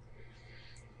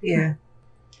 Yeah.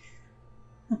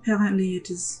 Apparently it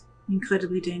is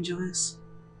incredibly dangerous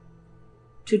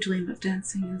to dream of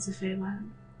dancing in the Feywild.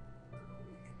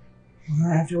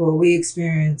 Well, after what we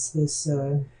experienced this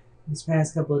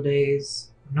past couple of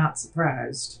days, I'm not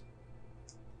surprised.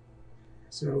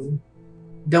 So,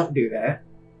 don't do that.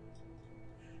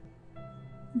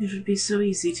 It would be so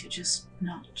easy to just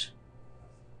not.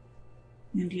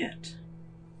 And yet.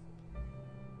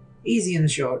 Easy in the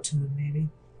short term, maybe.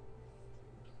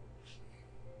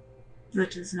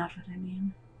 That is not what I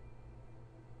mean.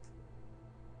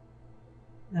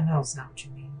 I know it's not what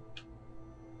you mean.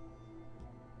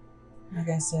 Like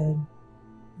I said,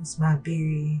 this might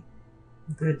be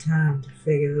a good time to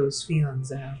figure those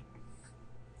feelings out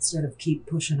instead of keep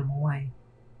pushing them away.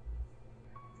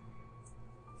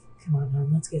 Come on,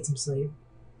 hon, let's get some sleep.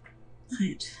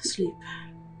 Right, sleep.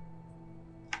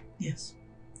 Yes.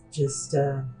 Just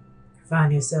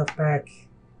find yourself back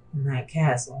in that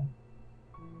castle.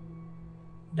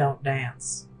 Don't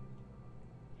dance.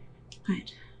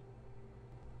 Right.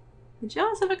 Did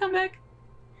Jealous ever come back?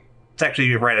 It's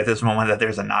actually right at this moment that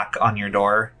there's a knock on your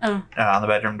door, Oh. on the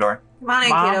bedroom door. Come on in,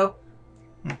 Mom? kiddo.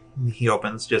 He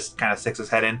opens, just kind of sticks his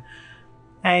head in.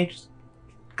 Hey, just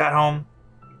got home.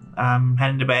 I'm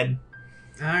heading to bed.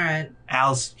 All right.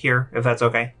 Al's here, if that's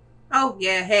okay. Oh,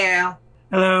 yeah. Hey, Al.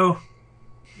 Hello.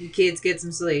 You kids get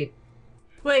some sleep.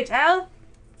 Wait, Al?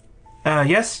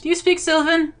 Yes? Do you speak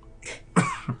Sylvan?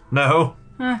 No.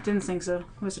 Didn't think so.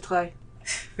 It was a try.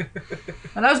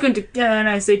 And I was going to, and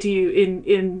I say to you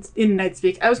in Night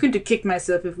Speak, I was going to kick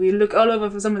myself if we look all over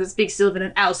for someone that speaks Sylvan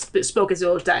and Al spoke as the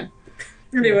old time.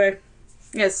 Anyway,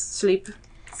 yes, sleep.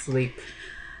 Sleep.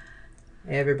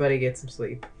 Everybody get some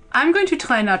sleep. I'm going to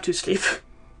try not to sleep.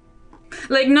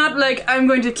 Like, not like I'm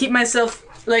going to keep myself,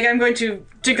 like I'm going to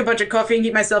drink a bunch of coffee and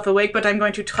keep myself awake, but I'm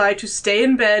going to try to stay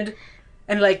in bed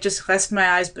and like just rest my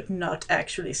eyes but not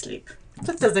actually sleep.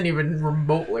 That doesn't even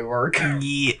remotely work.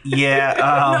 Yeah,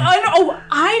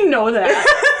 I know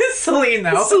that. Celine,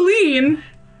 though. Celine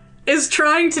is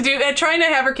trying to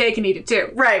have her cake and eat it too.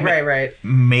 Right.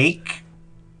 make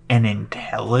an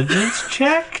intelligence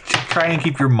check to try and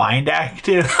keep your mind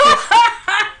active.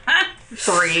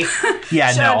 3.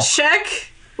 Yeah, no. Check.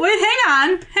 Wait,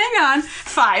 hang on.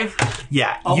 5.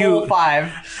 Yeah, A whole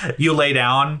 5. you lay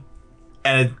down,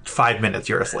 and in 5 minutes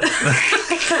you're asleep.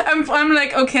 I'm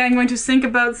like, okay, I'm going to think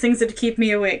about things that keep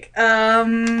me awake.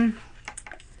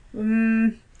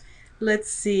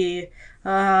 Let's see.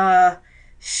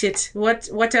 Shit.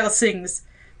 What else things?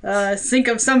 Think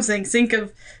of something. Think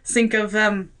of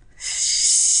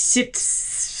shit.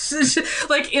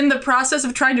 Like in the process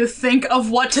of trying to think of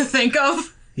what to think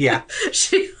of, Yeah.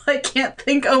 she like can't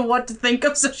think of what to think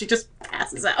of, so she just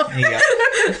passes out. Yeah.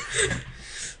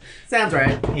 Sounds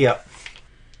right. Yep.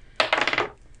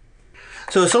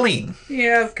 So, Celine.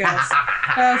 Yeah, of course.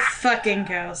 Oh, fucking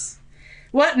course.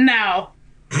 What now?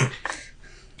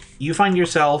 You find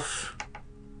yourself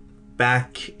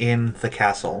back in the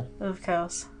castle. Of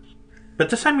course. But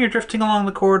this time you're drifting along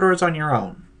the corridors on your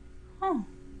own. Oh.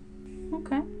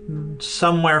 Okay.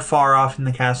 Somewhere far off in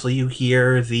the castle, you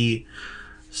hear the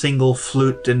single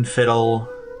flute and fiddle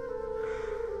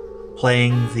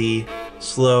playing the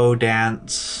slow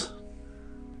dance.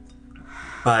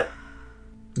 But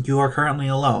you are currently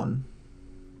alone.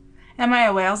 Am I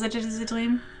aware that it is a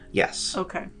dream? Yes.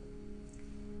 Okay.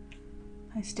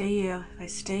 If I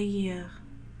stay here,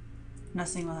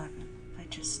 nothing will happen. I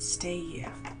just stay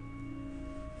here.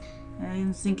 I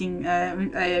am thinking,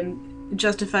 I am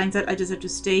justifying that I just have to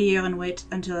stay here and wait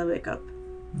until I wake up.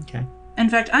 Okay. In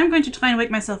fact, I'm going to try and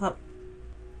wake myself up.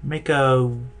 Make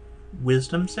a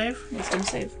wisdom save. Wisdom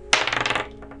save.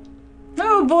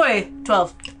 Oh boy!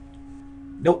 12.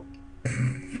 Nope.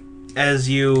 As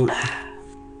you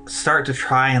start to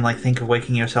try and think of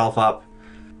waking yourself up,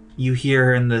 you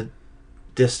hear in the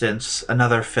distance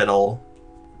another fiddle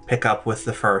pick up with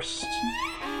the first.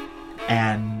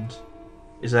 And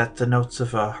is that the notes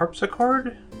of a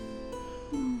harpsichord?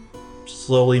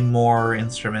 Slowly more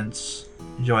instruments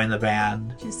join the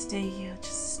band. Just stay here.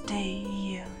 Just stay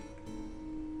here.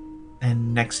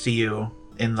 And next to you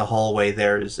in the hallway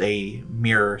there's a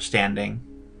mirror standing.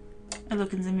 I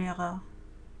look in the mirror.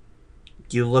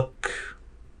 You look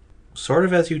sort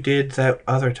of as you did that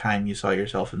other time you saw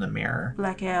yourself in the mirror.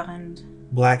 Black hair and...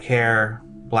 Black hair,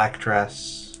 black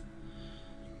dress.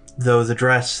 Though the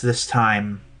dress this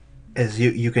time, as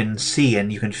you can see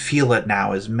and you can feel it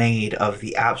now, is made of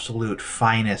the absolute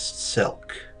finest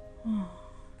silk.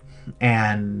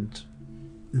 And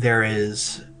there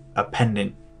is a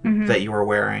pendant that you are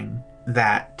wearing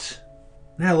that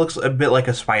looks a bit like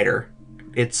a spider.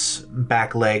 Its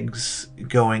back legs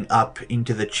going up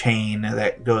into the chain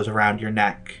that goes around your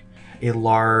neck. A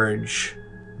large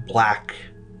black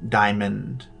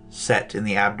diamond set in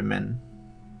the abdomen.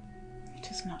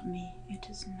 It is not me. It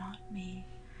is not me.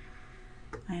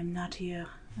 I am not here.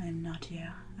 I am not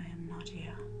here. I am not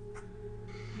here.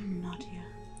 I am not here.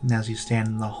 And as you stand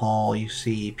in the hall, you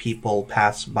see people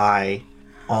pass by,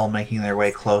 all making their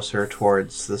way closer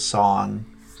towards the song.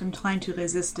 I'm trying to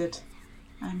resist it.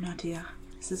 I'm not here.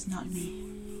 This is not me.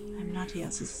 I'm not here.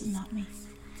 This is not me.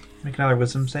 Make another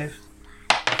wisdom save.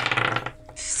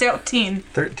 13.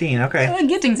 13, okay. I'm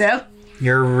getting there.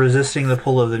 You're resisting the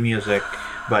pull of the music,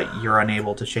 but you're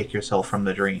unable to shake yourself from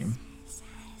the dream.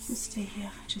 Just stay here.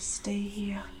 Just stay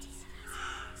here.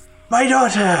 My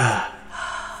daughter!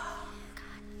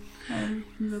 I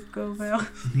look over.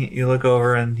 You look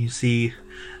over and you see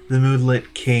the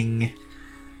moonlit king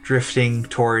drifting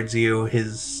towards you,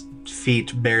 his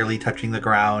feet barely touching the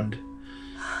ground,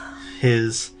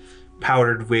 his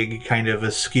powdered wig kind of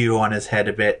askew on his head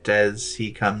a bit as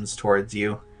he comes towards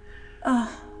you.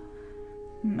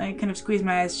 I kind of squeeze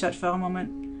my eyes shut for a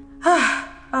moment.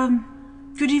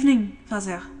 Good evening,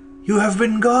 Father. You have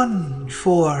been gone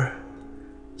for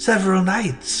several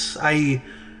nights.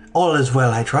 All is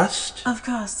well, I trust. Of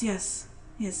course, yes.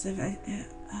 Yes,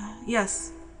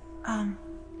 yes. I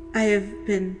have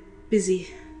been busy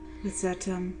with that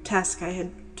task I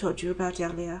had told you about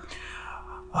earlier.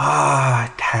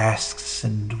 Ah, tasks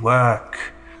and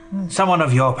work. Someone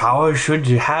of your power should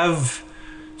have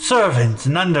servants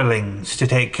and underlings to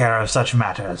take care of such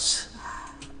matters.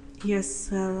 Yes,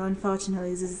 well,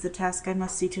 unfortunately, this is the task I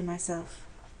must see to myself.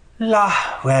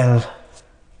 Well,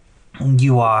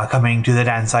 you are coming to the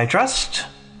dance, I trust?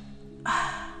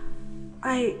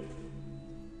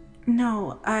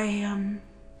 No, I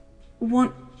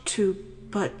want to,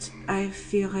 but I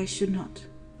fear I should not.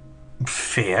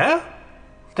 Fear?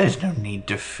 There's no need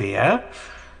to fear.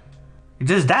 It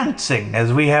is dancing,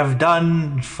 as we have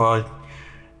done for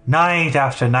night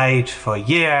after night, for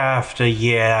year after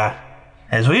year,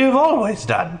 as we have always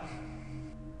done.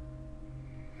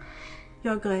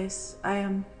 Your Grace, I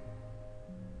am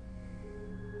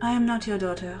not your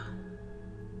daughter.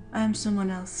 I am someone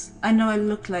else. I know I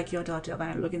look like your daughter when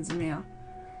I look in the mirror,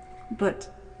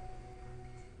 but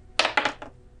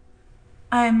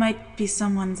I might be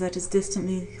someone that is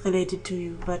distantly related to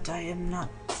you, but I am not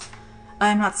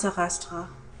Sarastra.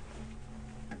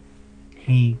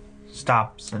 He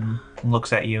stops and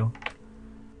looks at you,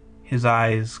 his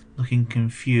eyes looking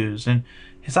confused, and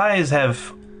his eyes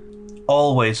have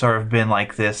always sort of been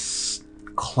like this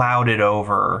clouded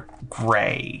over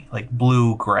gray, like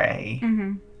blue-gray.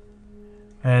 Mm-hmm.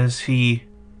 As he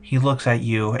looks at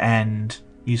you, and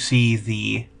you see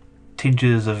the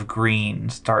tinges of green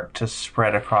start to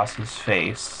spread across his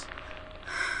face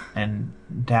and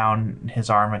down his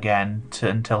arm again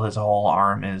until his whole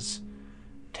arm is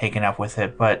taken up with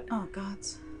it. But Oh,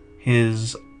 gods.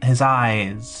 his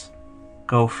eyes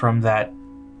go from that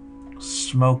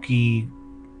smoky,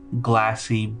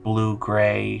 glassy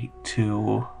blue-gray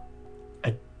to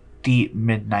a deep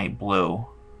midnight blue.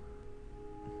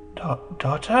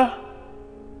 Daughter?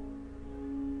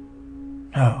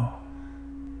 No.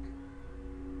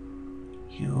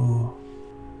 You...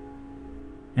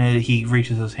 And he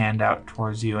reaches his hand out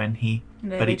towards you, and he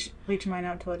reach mine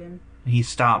out toward him. he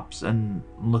stops and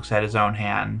looks at his own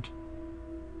hand.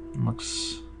 And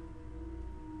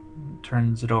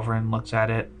turns it over and looks at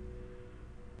it.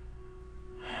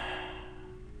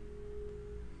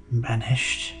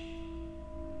 Banished.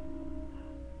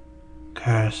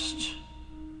 Cursed.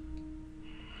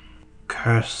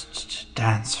 Cursed to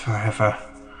dance forever.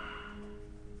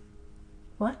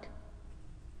 What?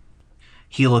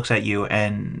 He looks at you,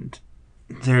 and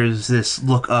there's this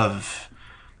look of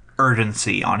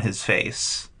urgency on his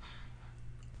face.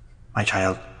 My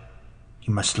child,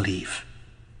 you must leave.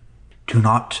 Do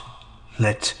not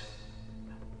let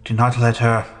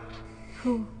her...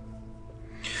 Who?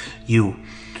 You.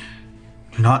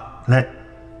 Do not let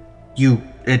you...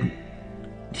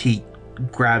 He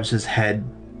grabs his head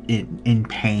in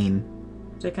pain.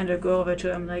 So I kind of go over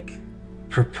to him like...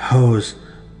 Propose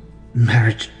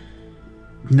marriage.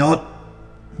 Not...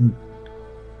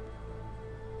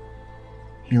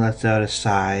 He lets out a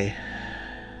sigh.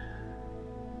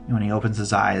 When he opens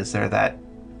his eyes, they're that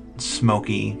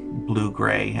smoky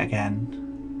blue-gray again.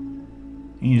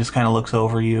 And he just kind of looks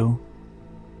over you.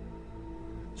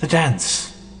 The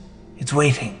dance. It's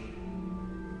waiting.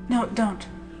 No, don't.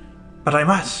 But I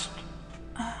must.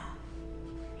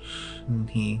 And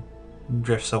he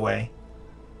drifts away.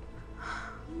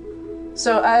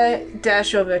 So I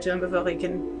dash over to him before he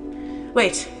can...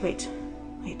 Wait.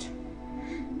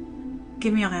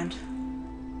 Give me your hand.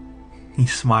 He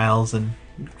smiles and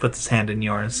puts his hand in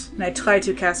yours. And I try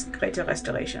to cast Greater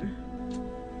Restoration.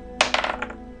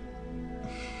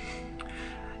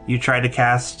 You try to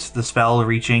cast the spell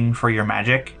reaching for your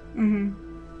magic. Mm-hmm.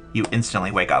 You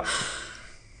instantly wake up.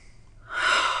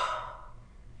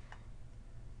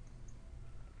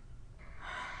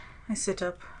 I sit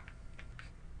up.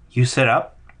 You sit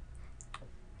up,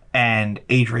 and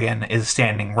Adrian is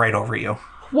standing right over you.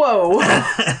 Whoa!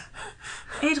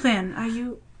 Adrian, are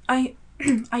you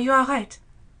alright?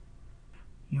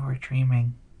 You were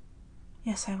dreaming.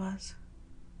 Yes, I was.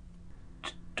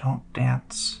 Don't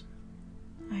dance.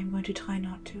 I'm going to try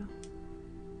not to.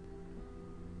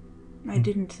 I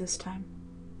didn't this time,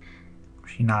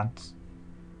 She nods.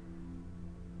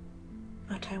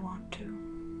 but I want to.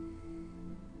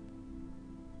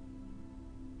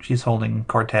 She's holding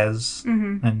Cortez,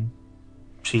 and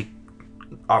she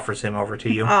offers him over to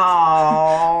you.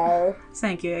 Oh,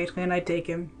 thank you, Adrian. I take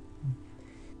him.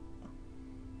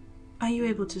 Are you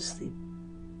able to sleep?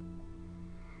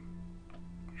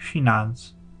 She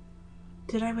nods.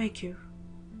 Did I wake you?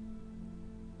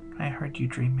 I heard you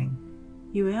dreaming.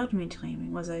 You heard me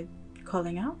dreaming. Was I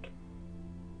calling out?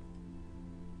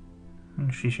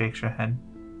 And she shakes her head.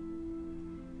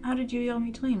 How did you hear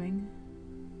me dreaming?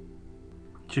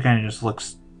 She kind of just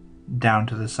looks down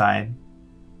to the side.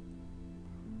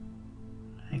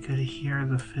 I could hear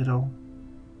the fiddle.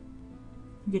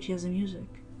 You could hear the music.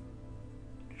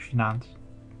 She nods.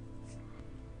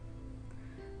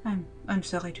 I'm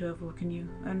sorry to have woken you.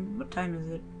 And what time is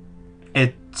it?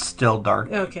 It's still dark.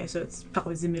 Okay, so it's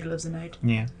probably the middle of the night.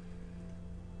 Yeah.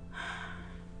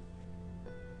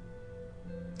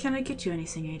 Can I get you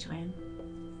anything, Adrian?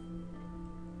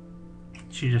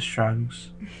 She just shrugs.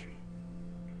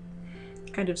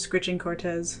 Kind of scritching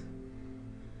Cortez.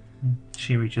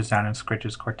 She reaches down and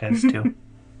scritches Cortez too.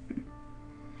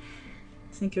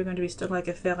 I think you're going to be stuck like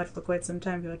a ferret for quite some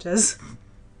time, Cortez.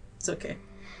 It's okay.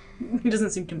 He doesn't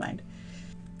seem to mind.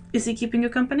 Is he keeping you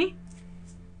company?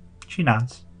 She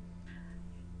nods.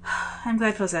 I'm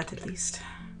glad for that, at least.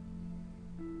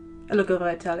 I look over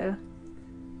at Talia.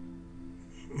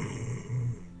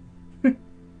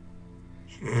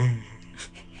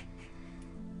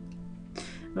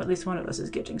 Well, at least one of us is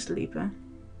getting sleep, eh?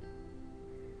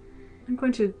 I'm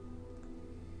going to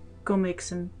go make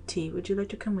some tea. Would you like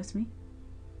to come with me?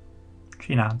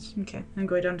 She nods. Okay, I'm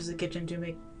going down to the kitchen to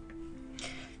make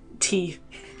tea.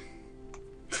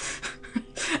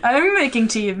 I'm making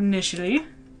tea initially.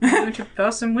 I'm going to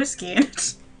pour some whiskey in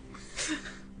it.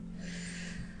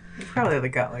 You probably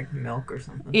got like milk or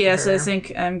something. Yes, Sure. I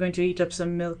think I'm going to heat up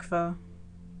some milk for...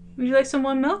 Would you like some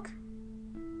warm milk?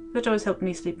 That always helped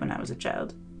me sleep when I was a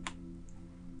child.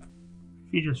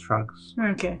 She just shrugs.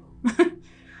 Okay.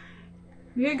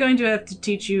 We're going to have to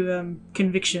teach you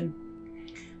conviction.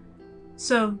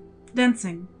 So,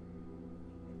 dancing.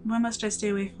 Why must I stay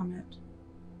away from it?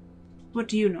 What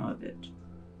do you know of it?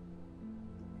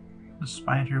 The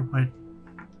spider would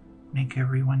make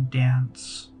everyone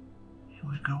dance. It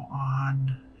would go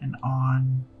on and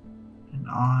on and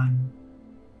on.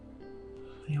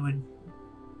 They would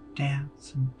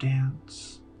dance and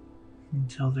dance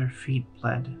until their feet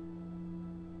bled.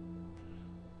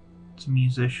 The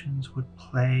musicians would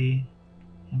play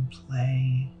and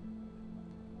play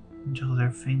until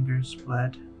their fingers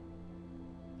bled.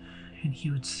 And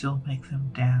he would still make them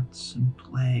dance and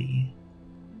play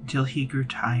until he grew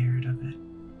tired of it.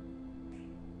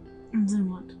 And then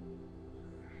what?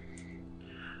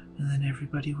 And then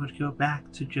everybody would go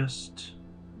back to just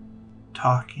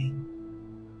talking.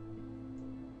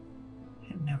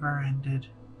 It never ended.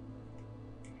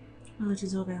 Well, it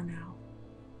is over now.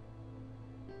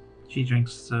 She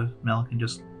drinks the milk and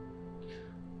just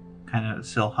kind of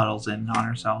still huddles in on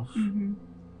herself. Mm-hmm.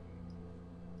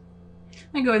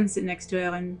 I go ahead and sit next to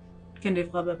her and kind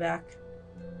of rub her back.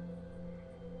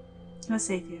 You're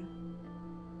safe here.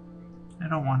 I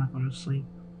don't want to go to sleep.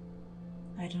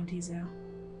 I don't either.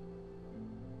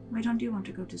 Why don't you want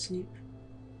to go to sleep?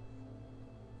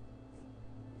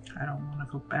 I don't want to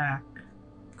go back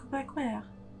Go back where?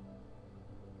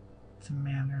 to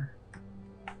Manor.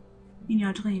 In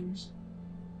your dreams.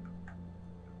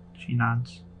 She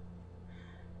nods.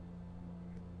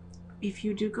 If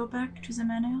you do go back to the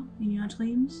manor in your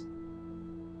dreams,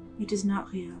 it is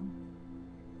not real.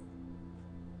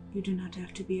 You do not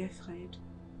have to be afraid.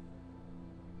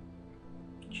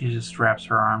 She just wraps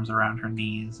her arms around her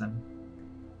knees and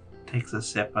takes a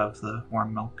sip of the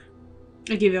warm milk.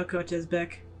 I give your Cortez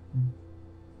back.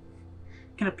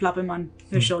 Kind of plop him on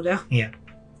her shoulder. Yeah.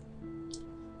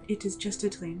 It is just a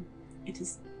dream. It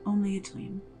is only a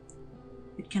dream.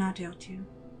 It cannot hurt you.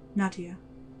 Not here.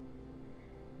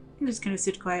 I'm just gonna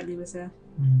sit quietly with her.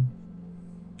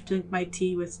 Drink my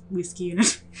tea with whiskey in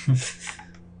it.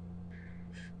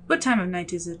 What time of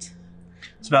night is it?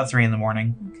 It's about 3 a.m.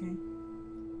 Okay.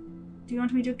 Do you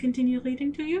want me to continue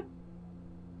reading to you?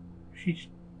 She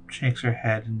shakes her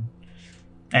head, and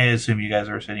I assume you guys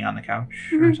are sitting on the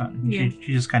couch or Mhm. something. Yeah.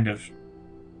 She just kind of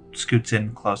scoots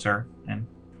in closer and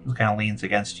kind of leans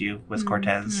against you with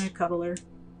Cortez. I cuddle her.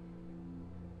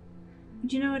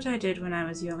 Do you know what I did when I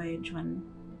was your age, when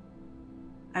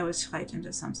I was frightened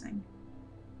of something?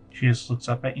 She just looks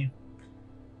up at you.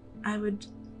 I would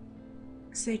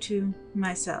say to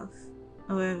myself,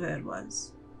 whoever it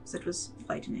was that was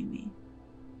frightening me,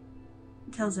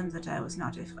 tell them that I was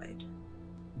not afraid,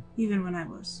 even when I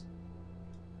was.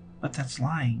 But that's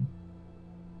lying.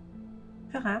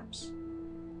 Perhaps,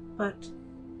 but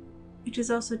it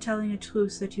is also telling a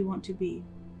truth that you want to be.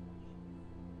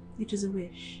 It is a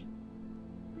wish,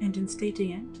 and in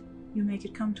stating it, you make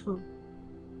it come true.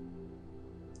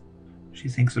 She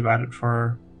thinks about it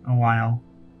for a while.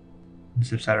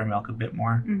 sips out her milk a bit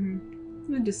more.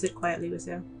 Mm-hmm. I'll just sit quietly with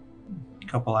her. A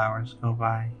couple hours go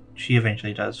by. She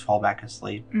eventually does fall back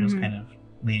asleep, just kind of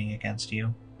leaning against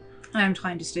you. I'm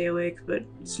trying to stay awake, but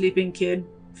sleeping kid,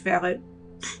 ferret,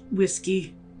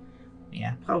 whiskey.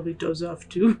 Yeah. Probably doze off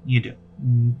too. You do.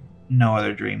 No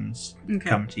other dreams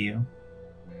come to you.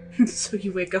 So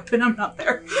you wake up and I'm not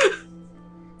there.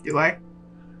 Do I?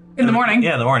 In the morning?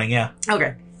 Yeah, in the morning, yeah.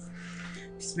 Okay.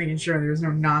 Just making sure there's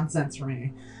no nonsense for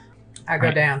me. I go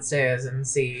Right. downstairs and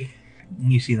see.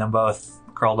 You see them both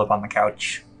curled up on the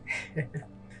couch.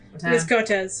 What time? Miss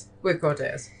Cortez. With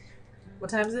Cortez. What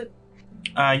time is it?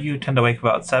 You tend to wake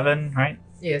about 7, right?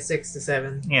 Yeah, 6 to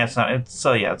 7. Yeah, it's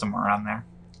somewhere around there.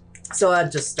 So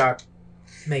I'd just start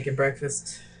making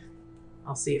breakfast.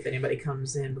 I'll see if anybody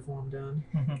comes in before I'm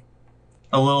done.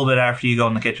 A little bit after you go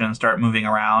in the kitchen and start moving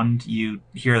around, you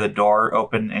hear the door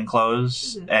open and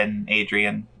close, and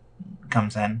Adrian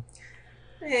comes in.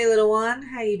 Hey, little one.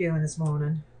 How you doing this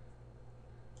morning?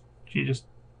 She just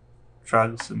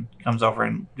shrugs and comes over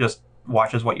and just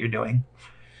watches what you're doing.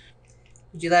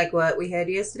 Did you like what we had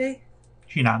yesterday?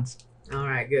 She nods. All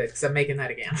right, good, because I'm making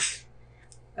that again.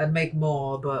 I'd make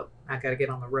more, but I gotta get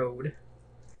on the road.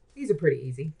 These are pretty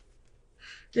easy.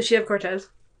 Does she have Cortez?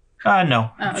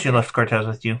 No. Oh, okay. She left Cortez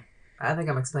with you. I think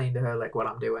I'm explaining to her, like, what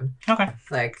I'm doing. Okay.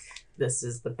 Like, this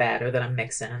is the batter that I'm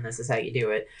mixing, and this is how you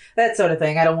do it. That sort of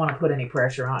thing. I don't want to put any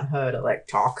pressure on her to, like,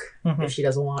 talk if she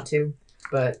doesn't want to.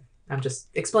 But I'm just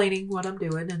explaining what I'm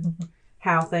doing and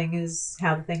how the thing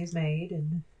is made.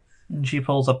 And she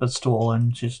pulls up a stool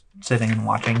and she's sitting and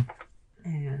watching.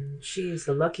 And she's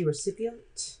the lucky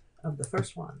recipient of the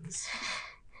first ones.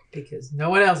 Because no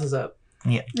one else is up.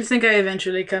 I think I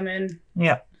eventually come in.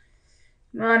 Yeah.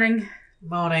 Morning.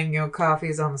 Morning, your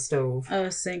coffee's on the stove. Oh,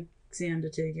 thank the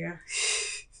Undertaker.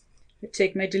 I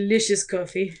take my delicious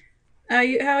coffee. How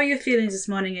are you feeling this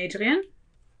morning, Adrian?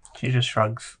 She just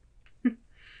shrugs.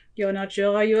 You're not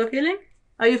sure how you are feeling?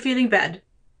 Are you feeling bad?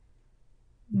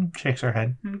 Shakes her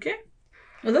head. Okay.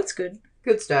 Well, that's good.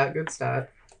 Good start. What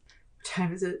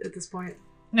time is it at this point?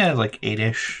 Yeah, it's like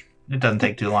 8-ish. It doesn't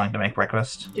take too long to make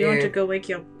breakfast. Do you want to go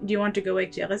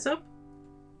wake Jairus up?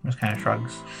 Just kind of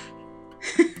shrugs.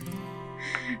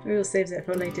 We'll save that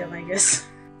for later, I guess.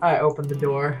 I opened the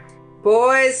door.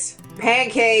 Boys,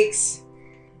 pancakes.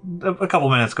 A couple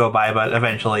minutes go by, but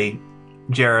eventually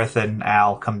Jareth and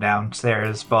Al come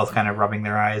downstairs, both kind of rubbing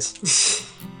their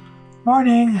eyes.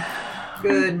 Morning.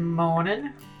 Good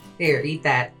morning. Here, eat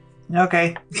that.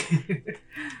 Okay.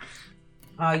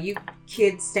 You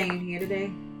kids staying here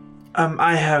today?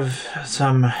 I have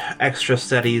some extra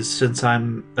studies since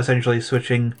I'm essentially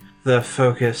switching the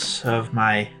focus of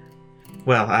my...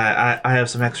 Well, I have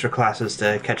some extra classes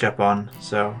to catch up on,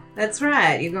 so... That's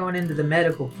right. You're going into the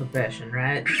medical profession,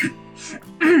 right?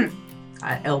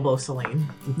 I elbow Celine.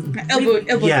 elbow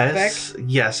Yes,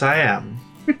 yes, I am.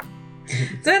 back.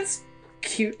 That's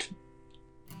cute.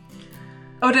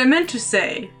 What I meant to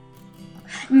say.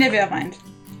 Never mind.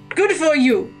 Good for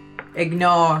you.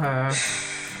 Ignore her.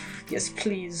 Yes,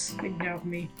 please ignore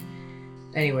me.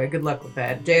 Anyway, good luck with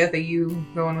that. Jareth, are you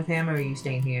going with him or are you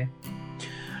staying here?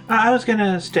 I was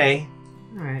gonna stay.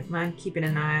 Alright, mind keeping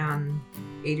an eye on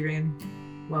Adrian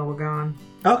while we're gone?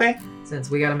 Okay. Since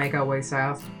we gotta make our way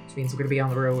south, which means we're gonna be on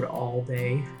the road all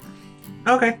day.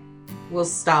 Okay. We'll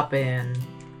stop in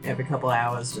every couple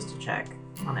hours just to check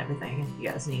on everything if you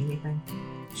guys need anything.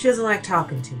 She doesn't like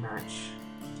talking too much,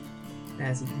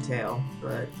 as you can tell,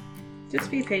 but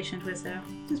Just be patient with her.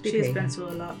 just be She's patient. been through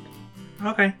a lot.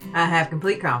 Okay. I have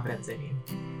complete confidence in you.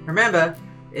 Remember,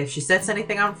 if she sets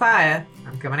anything on fire,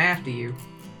 I'm coming after you.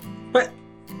 What?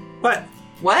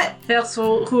 What? First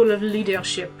rule of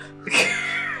leadership.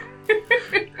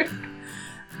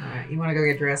 Alright, you wanna go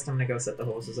get dressed? I'm gonna go set the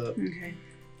horses up. Okay.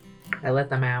 I let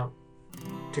them out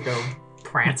to go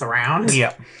prance around.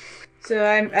 Yeah. So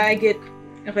I get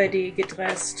ready, get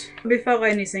dressed. Before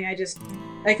anything, I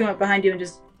come up behind you and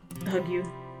just hug you.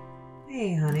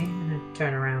 Hey, honey. I'm gonna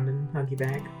turn around and hug you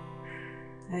back.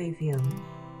 How you feeling?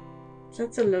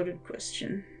 That's a loaded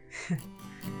question.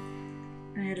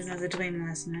 I had another dream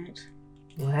last night.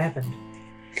 What happened?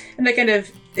 And I kind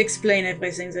of explain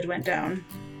everything that went down.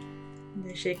 And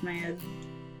I shake my head.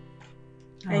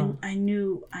 Oh. I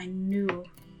knew I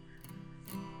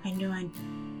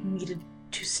needed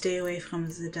to stay away from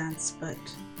the dance, but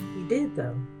You did,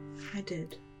 though. I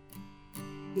did.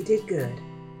 You did good.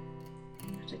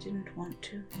 But I didn't want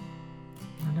to.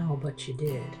 I know, but you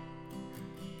did.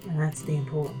 And that's the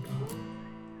important part.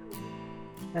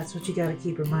 That's what you gotta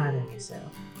keep reminding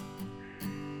yourself.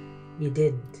 You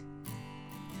didn't.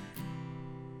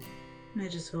 I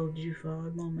just hold you for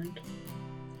a moment.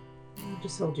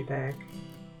 just hold you back.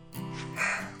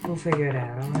 We'll figure it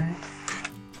out, alright?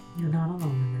 You're not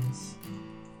alone in this.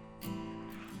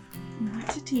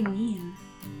 What did he mean?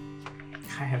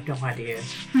 I have no idea.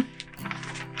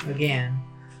 Again,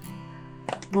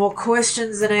 more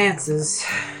questions than answers.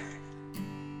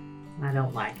 I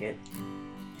don't like it.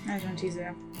 I don't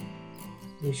either.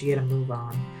 We should get a move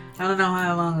on. I don't know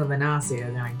how long the Venasi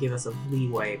are gonna give us a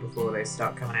leeway before they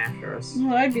start coming after us.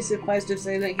 Well, I'd be surprised if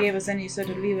they gave us any sort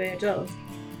of leeway at all.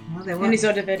 Well, they Any weren't.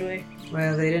 sort of headway.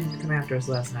 Well, they didn't come after us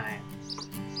last night.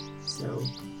 So,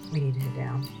 we need to head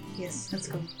down. Yes, let's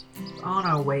go. On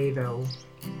our way, though.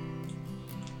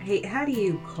 Hey, how do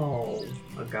you call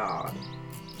a god?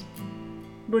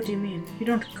 What do you mean? You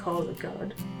don't call a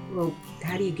god. Well,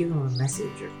 how do you give him a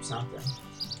message or something?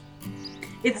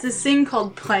 It's this thing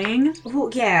called praying. Well,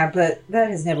 yeah, but that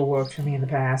has never worked for me in the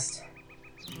past.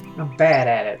 I'm bad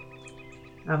at it.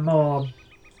 I'm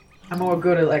more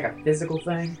good at like a physical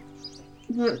thing.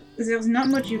 Well, there's not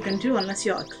much you can do unless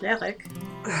you're a cleric.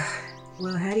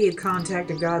 Well, how do you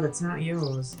contact a god that's not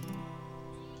yours?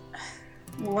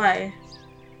 Why?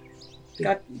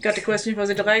 Got a question for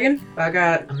the dragon? I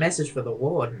got a message for the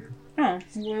warden. Oh,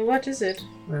 well, what is it?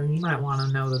 Well, he might want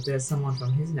to know that there's someone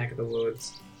from his neck of the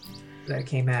woods that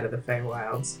came out of the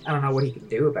Feywilds. I don't know what he can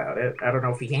do about it. I don't know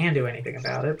if he can do anything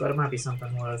about it, but it might be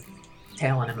something worth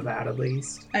telling him about at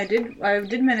least. I did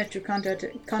manage to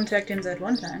contact him that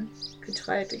one time. Could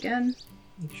try it again.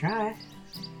 You try.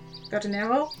 Got an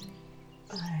arrow?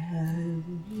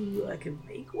 I can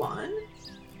make one.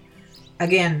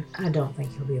 Again, I don't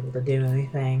think he'll be able to do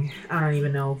anything. I don't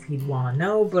even know if he'd want to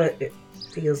know, but it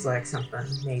feels like something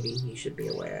maybe he should be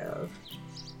aware of.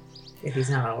 If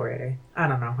he's not already. I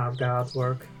don't know how gods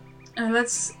work.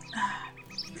 Let's...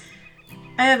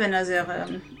 I have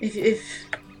another, if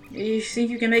you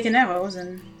think you can make an arrow,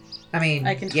 then... I mean,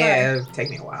 I can try. yeah, it'll take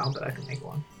me a while, but I can make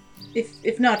one.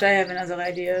 If not, I have another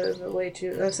idea of a way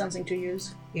of something to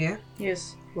use. Yeah?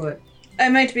 Yes. What? I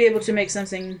might be able to make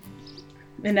something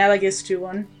analogous to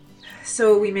one.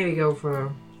 So we maybe go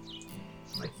for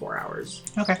like 4 hours.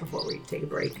 Okay. Before we take a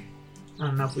break. I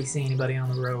don't know if we see anybody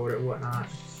on the road or whatnot.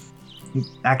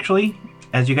 Actually,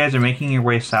 as you guys are making your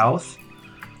way south,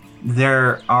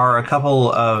 there are a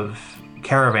couple of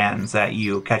caravans that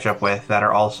you catch up with that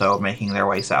are also making their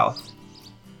way south.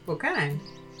 What kind?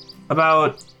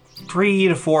 About 3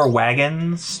 to 4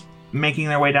 wagons making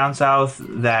their way down south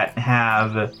that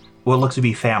have what looks to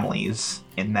be families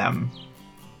in them.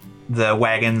 The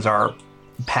wagons are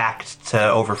packed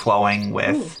to overflowing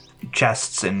with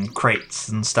chests and crates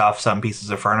and stuff, some pieces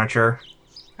of furniture.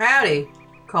 Howdy.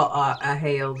 I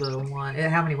hail the one.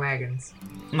 How many wagons?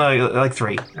 No, like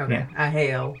 3. Okay. Yeah. I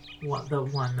hail the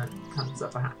one that comes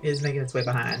up behind. Is making its way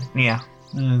behind. Yeah.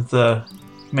 The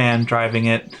man driving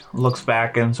it looks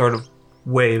back and sort of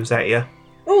waves at you.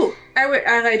 Oh, I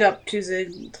ride up to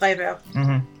the driver.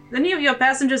 Mm-hmm. Any of your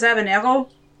passengers have an arrow?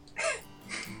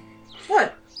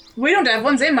 What? We don't have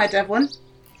one. They might have one.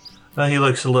 Well, he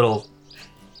looks a little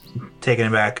taken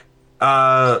aback.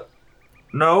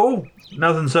 No,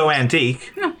 nothing so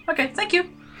antique. No, okay, thank you.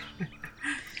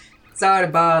 Sorry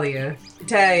to bother you.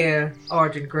 Talia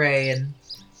Argent Grey and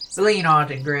Celine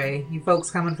Argent Grey. You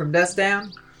folks coming from Dust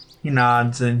Down? He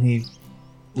nods and he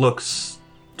looks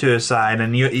to his side,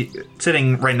 and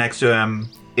sitting right next to him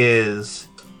is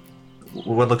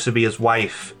what looks to be his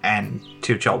wife and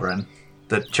 2 children.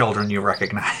 The children you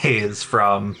recognize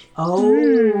from... Oh,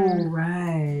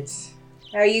 right.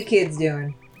 How are you kids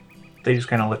doing? They just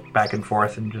kind of look back and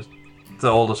forth, and just the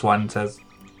oldest one says,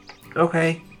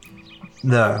 "Okay."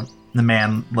 The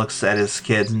man looks at his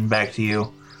kids and back to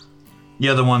you.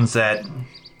 You're the ones that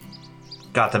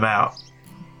got them out.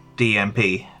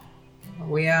 DMP.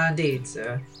 We are indeed,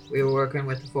 sir. We were working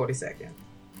with the 42nd.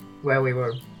 Well, we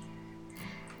were...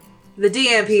 The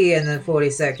DMP and the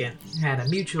 42nd had a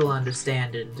mutual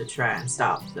understanding to try and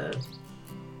stop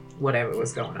whatever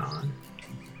was going on.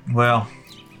 Well,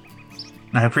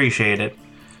 I appreciate it.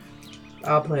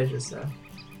 Our pleasure, sir.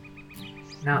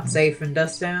 Not safe in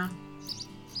Dust Down?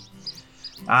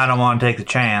 I don't want to take the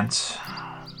chance.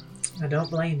 I don't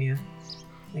blame you.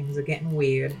 Things are getting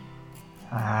weird.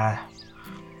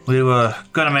 We were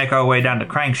going to make our way down to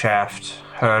Crankshaft.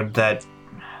 Heard that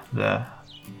the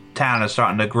town is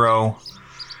starting to grow.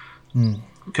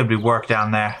 Could be work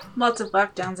down there. Lots of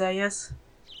work down there, yes.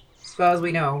 As far as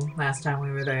we know, last time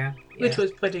we were there. Which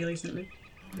was pretty recently.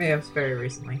 Yeah, it was very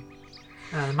recently.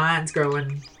 The mine's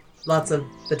growing. Lots of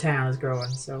the town is growing,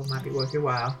 so it might be worth your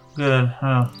while. Good.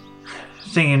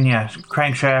 Thinking, yeah,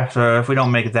 Crankshaft, or if we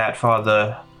don't make it that far,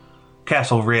 the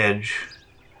Castle Ridge,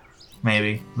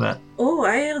 maybe. But Oh,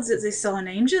 I heard that they saw an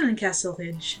angel in Castle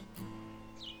Ridge.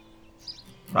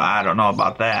 I don't know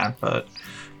about that, but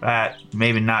that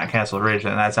maybe not Castle Ridge.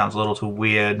 And that sounds a little too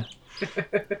weird.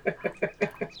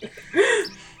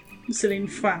 Celine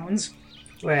frowns.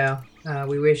 Well,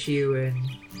 we wish you and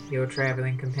your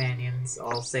traveling companions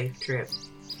all safe trip.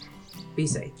 Be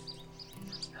safe.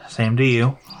 Same to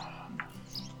you.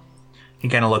 He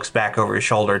kind of looks back over his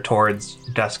shoulder towards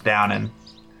Dusk Down and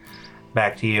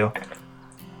back to you.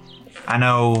 I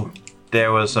know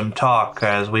there was some talk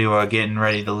as we were getting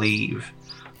ready to leave.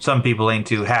 Some people ain't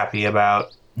too happy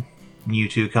about you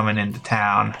two coming into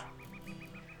town.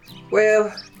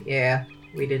 Well, yeah,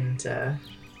 we didn't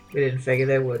figure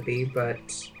there would be, but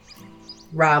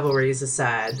rivalries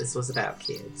aside, this was about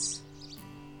kids.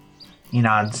 He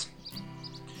nods.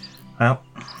 Well,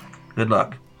 good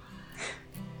luck.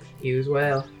 You as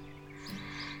well.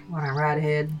 Wanna ride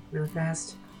ahead really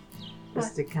fast?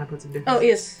 Just to kind of put some different... Oh,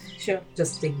 yes, sure.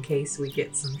 Just in case we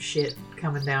get some shit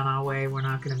coming down our way, we're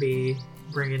not gonna be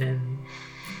bringing in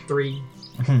 3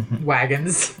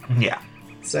 wagons. Yeah.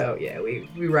 So, yeah, we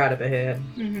ride up ahead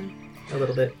Mm-hmm. a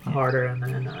little bit harder and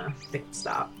then pick a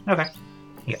stop. Okay.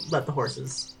 Let the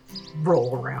horses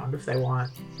roll around if they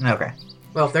want. Okay.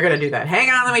 Well, if they're gonna do that, hang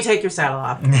on, let me take your saddle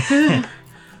off.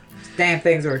 Damn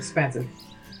things are expensive.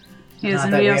 Yes, Not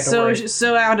and that we we are have to worry.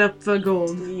 so out of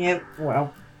gold. Yep,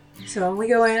 well. So we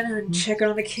go in and check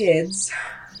on the kids.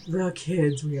 The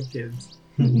kids, we have kids.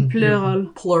 Plural.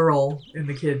 Plural in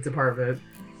the kids department.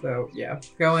 So, yeah.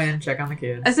 Go in, check on the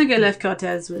kids. I think I left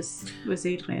Cortez with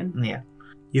Adrian. Yeah.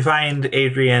 You find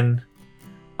Adrian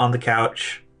on the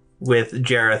couch with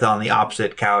Jareth on the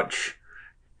opposite couch.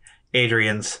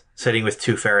 Adrian's sitting with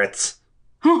 2 ferrets.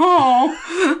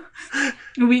 Oh,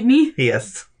 Whitney.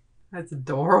 Yes. That's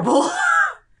adorable.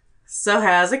 So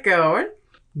how's it going?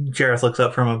 Jareth looks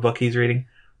up from a book he's reading.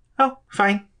 Oh,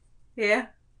 fine. Yeah.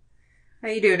 How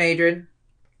you doing, Adrian?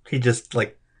 He just,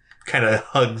 kind of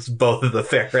hugs both of the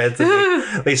ferrets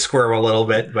and they squirm a little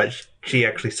bit, but she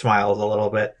actually smiles a little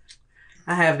bit.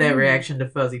 I have that reaction to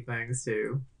fuzzy things,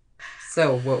 too.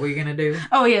 So, what were you gonna do?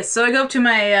 Oh yes, so I go up to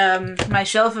my my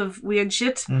shelf of weird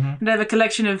shit, and I have a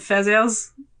collection of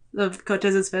feathers, of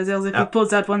Cortez's feathers. If he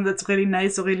pulls out one that's really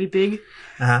nice or really big,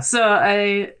 so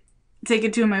I take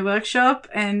it to my workshop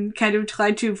and kind of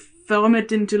try to form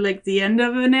it into the end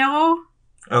of an arrow.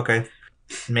 Okay.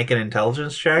 Make an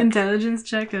intelligence check. Intelligence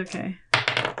check, okay.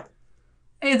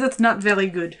 Hey, that's not very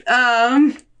good.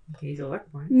 He's a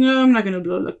luck point. No, I'm not gonna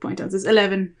blow a luck point out. It's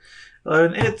 11.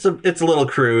 It's a little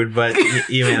crude, but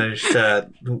you managed to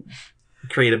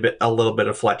create a little bit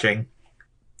of fletching.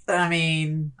 I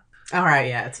mean, all right,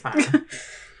 yeah, it's fine.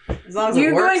 As long as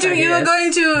You're it works,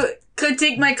 going to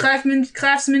critique my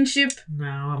craftsmanship. No,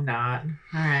 I'm not.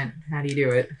 All right, how do you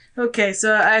do it? Okay,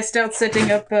 so I start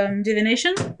setting up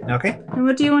divination. Okay. And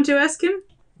what do you want to ask him?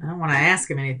 I don't want to ask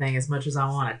him anything as much as I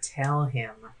want to tell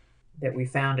him that we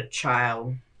found a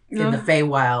child in the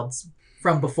Feywilds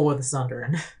from before the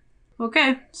Sundering.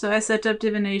 Okay, so I set up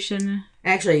divination.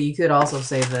 Actually, you could also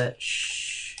say that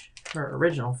her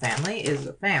original family is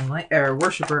a family or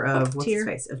worshipper of what's his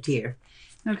face of Tyr.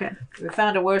 Okay. We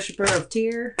found a worshipper of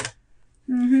Tyr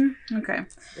Okay.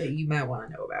 that you might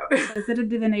want to know about. I set up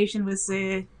divination with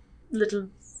a little.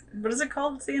 What is it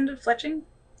called at the end of fletching?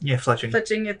 Yeah, fletching.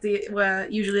 Fletching at the where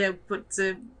usually I put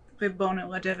the ribbon or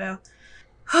whatever.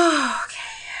 Okay.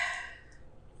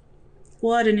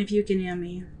 Warden, if you can hear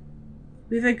me.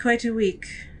 We've had quite a week,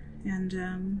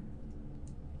 and,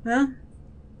 well,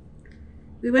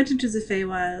 we went into the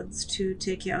Feywilds to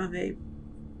take care of a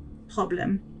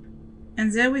problem,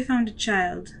 and there we found a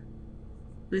child,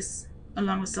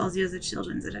 along with all the other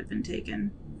children that had been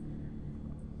taken,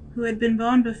 who had been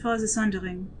born before the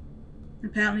Sundering.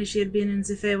 Apparently she had been in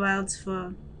the Feywilds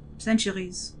for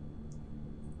centuries,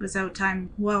 without time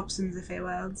warps in the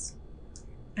Feywilds,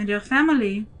 and her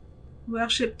family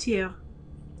worshipped Tyr.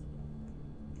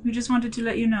 We just wanted to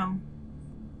let you know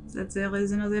that there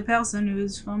is another person who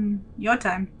is from your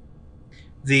time.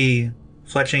 The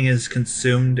fletching is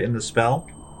consumed in the spell.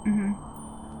 Mm-hmm.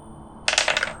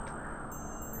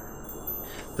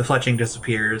 The fletching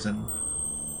disappears, and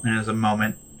there's a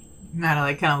moment.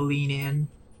 I kind of lean in.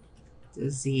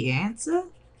 Does he answer?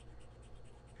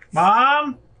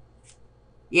 Mom?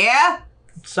 Yeah?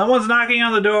 Someone's knocking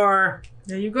on the door.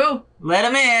 There you go. Let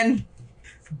him in.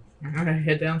 I'm gonna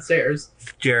head downstairs.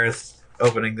 Jareth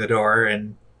opening the door,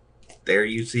 and there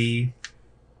you see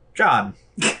John.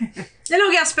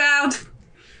 Hello, Gaspard.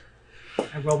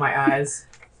 I roll my eyes.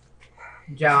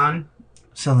 John.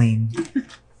 Celine.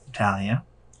 Talia.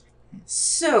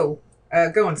 So,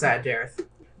 go inside, Jareth.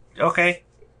 Okay.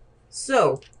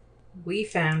 So, we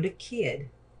found a kid.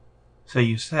 So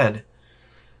you said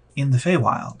in the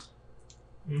Feywild.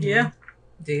 Mhm. Yeah.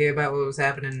 Did you hear about what was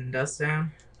happening in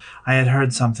Dusttown? I had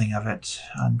heard something of it.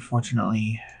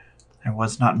 Unfortunately, there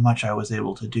was not much I was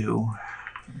able to do.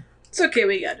 It's okay,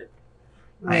 we got it.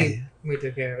 We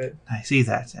took care of it. I see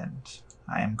that, and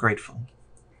I am grateful.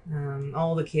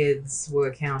 All the kids were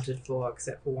accounted for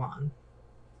except for one.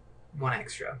 One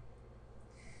extra.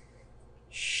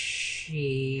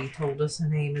 She told us her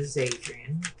name is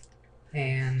Adrian,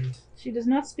 and She does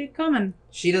not speak common.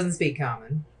 she doesn't speak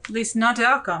common. At least not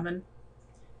our common.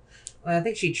 Well, I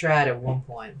think she tried at one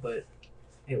point, but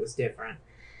it was different.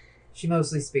 She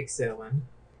mostly speaks Sylvan.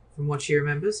 From what she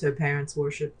remembers, her parents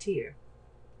worship Tyr,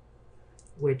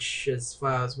 which, as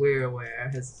far as we're aware,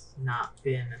 has not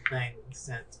been a thing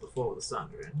since before the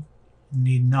Sundering.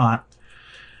 Need not.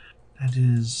 That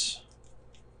is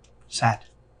sad.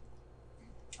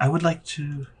 I would like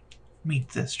to meet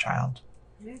this child.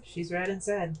 Yeah, she's right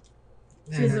inside.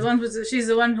 She's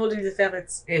the one holding the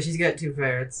ferrets. Yeah, she's got 2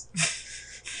 ferrets.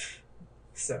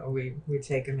 So we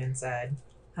take them inside.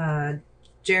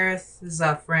 Jareth is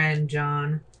our friend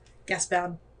John.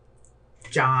 Gaspard.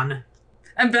 John.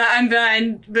 I'm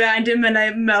behind him and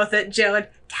I mouth at Jared.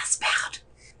 Gaspard.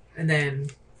 And then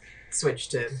switch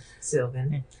to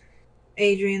Sylvan.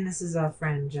 Adrian, this is our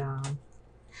friend John.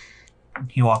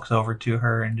 He walks over to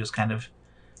her and just kind of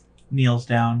kneels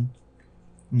down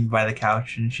by the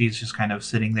couch, and she's just kind of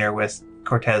sitting there with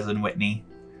Cortez and Whitney.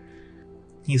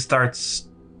 He starts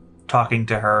talking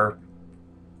to her,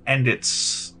 and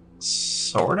it's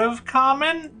sort of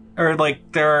common, or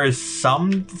like there are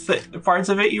some parts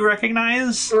of it you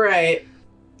recognize. Right.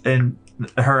 And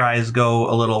her eyes go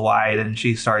a little wide, and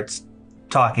she starts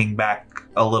talking back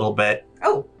a little bit.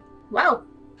 Oh, Wow.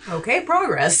 okay,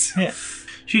 progress. Yeah.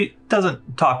 She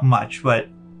doesn't talk much, but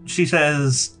she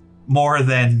says more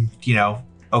than,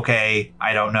 okay,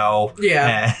 I don't know.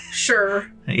 Yeah.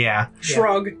 Sure. Yeah.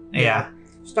 Shrug. Yeah.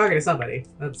 She's talking to somebody.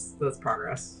 That's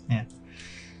progress.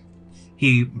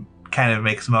 He kind of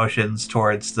makes motions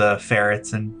towards the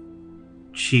ferrets, and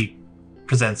she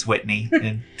presents Whitney.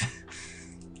 And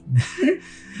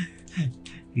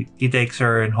he takes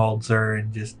her and holds her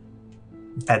and just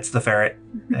pets the ferret,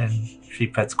 and she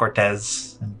pets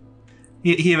Cortez. And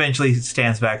he eventually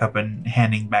stands back up and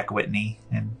handing back Whitney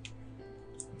and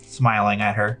smiling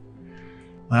at her.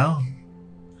 Well,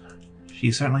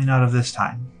 she's certainly not of this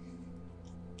time.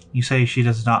 You say she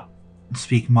does not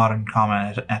speak modern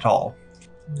common at all.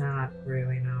 Not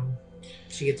really, no.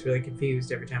 She gets really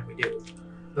confused every time we do.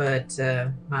 But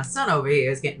my son over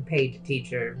here is getting paid to teach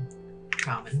her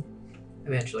common,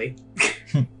 eventually.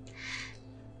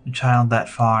 A child that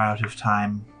far out of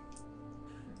time.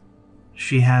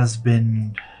 She has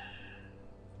been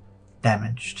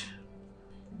damaged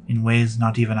in ways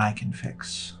not even I can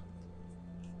fix.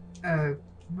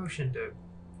 Motion to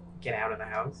get out of the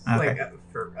house. Okay.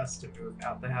 Like, for us to move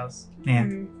out the house. Yeah.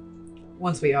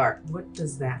 Once we are, what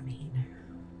does that mean?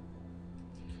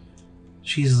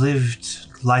 She's lived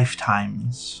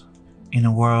lifetimes in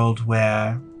a world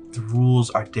where the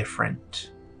rules are different.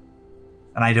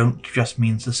 And I don't just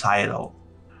mean societal.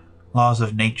 Laws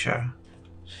of nature.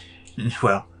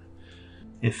 Well,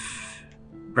 if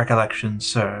recollection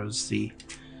serves, in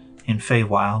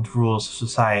Feywild, rules of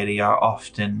society are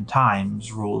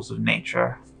oftentimes rules of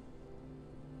nature.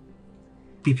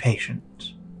 Be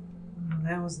patient. Well,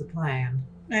 that was the plan.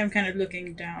 I am kind of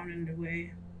looking down and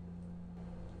away.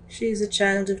 She is a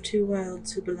child of 2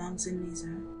 worlds who belongs in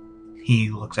Misa. He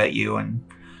looks at you and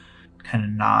kind of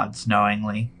nods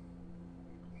knowingly.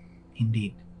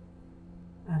 Indeed.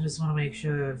 I just want to make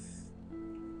sure if,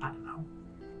 I don't know,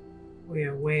 we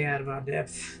are way out of our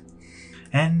depth.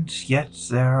 And yet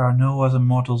there are no other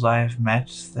mortals I have met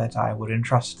that I would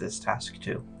entrust this task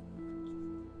to.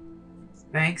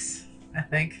 Thanks, I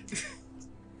think.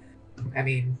 I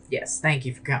mean, yes, thank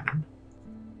you for coming.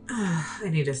 I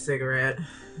need a cigarette.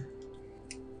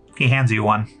 He hands you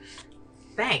one.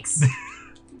 Thanks.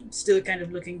 Still kind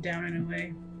of looking down and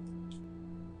away.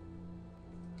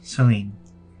 Celine,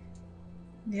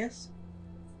 Yes?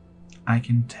 I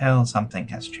can tell something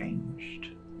has changed.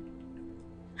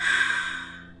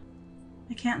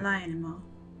 I can't lie anymore.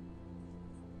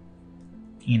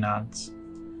 He nods.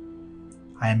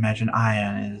 I imagine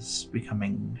Iron is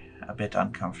becoming a bit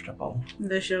uncomfortable.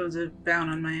 The shows a bound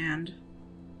on my hand.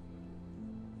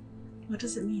 What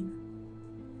does it mean?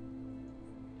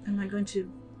 Am I going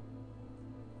to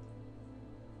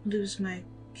lose my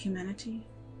humanity?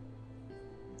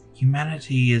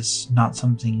 Humanity is not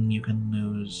something you can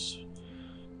lose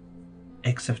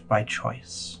except by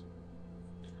choice.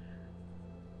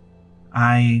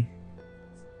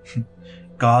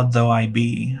 God though I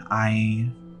be, I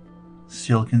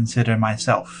still consider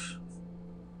myself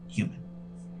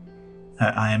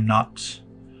I am not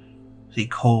the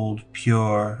cold,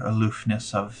 pure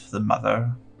aloofness of the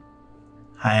mother.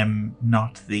 I am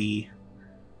not the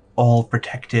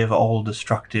all-protective,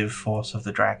 all-destructive force of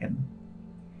the dragon.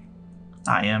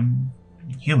 I am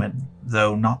human,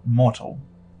 though not mortal.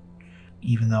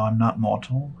 Even though I'm not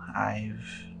mortal,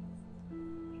 I've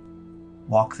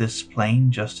walked this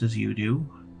plane just as you do.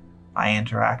 I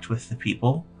interact with the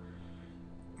people,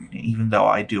 even though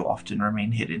I do often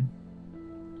remain hidden.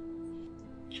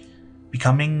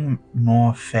 Becoming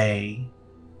more Fey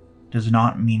does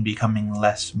not mean becoming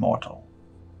less mortal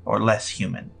or less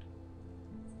human.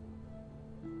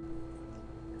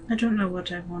 I don't know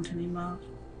what I want anymore.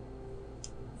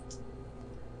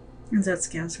 And that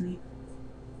scares me.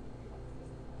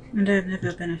 And I've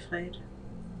never been afraid.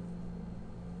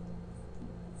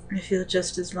 I feel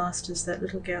just as lost as that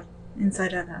little girl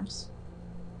inside our house.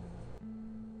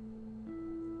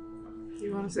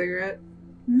 You want a cigarette?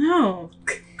 No.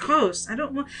 Gross. I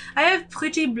don't want... I have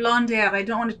pretty blonde hair. I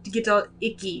don't want it to get all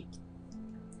icky.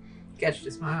 Catch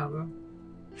your smile, though.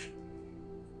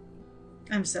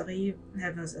 I'm sorry, you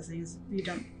have those other things. You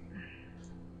don't...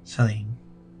 Celine.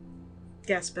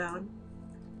 Gaspard.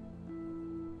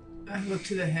 I look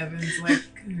to the heavens like,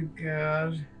 oh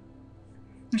God.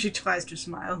 She tries to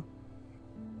smile.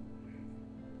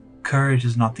 Courage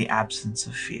is not the absence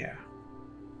of fear.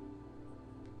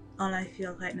 All I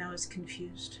feel right now is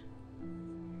confused.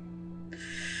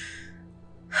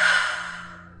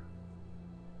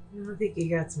 I think you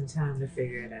got some time to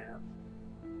figure it out.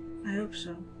 I hope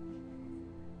so.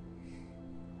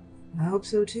 I hope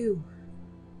so too.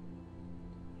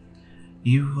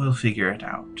 You will figure it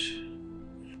out.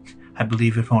 I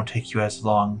believe it won't take you as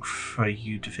long for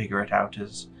you to figure it out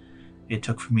as it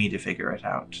took for me to figure it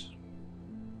out.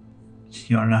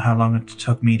 You want to know how long it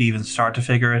took me to even start to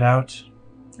figure it out?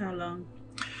 How long?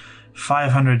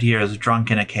 500 years drunk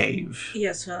in a cave.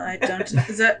 Yes, well, I don't...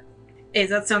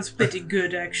 that sounds pretty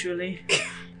good, actually.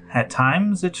 At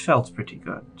times, it felt pretty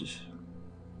good.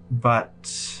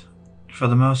 But for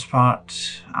the most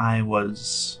part, I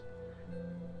was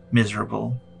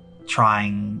miserable,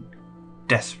 trying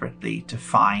desperately to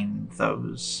find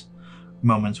those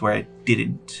moments where it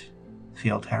didn't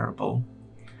feel terrible,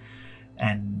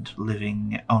 and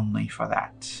living only for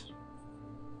that.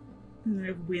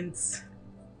 I wince.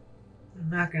 I'm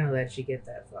not gonna let you get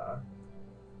that far.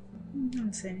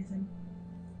 Don't say anything.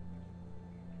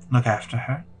 Look after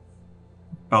her.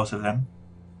 Both of them.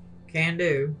 Can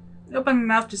do. I open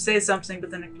my mouth to say something,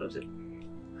 but then I close it.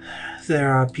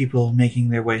 There are people making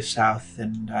their way south,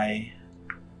 and I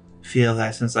feel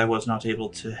that since I was not able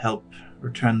to help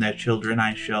return their children,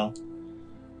 I shall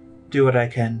do what I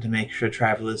can to make sure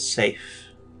travel is safe.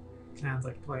 Sounds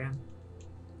like a plan.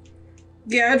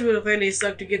 Yeah, it would really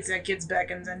suck to get their kids back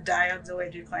and then die on the way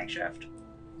to Crankshaft.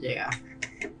 Yeah.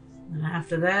 And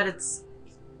after that, it's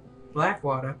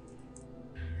Blackwater.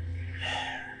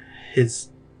 His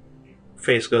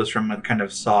face goes from a kind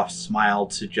of soft smile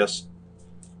to just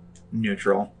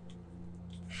neutral.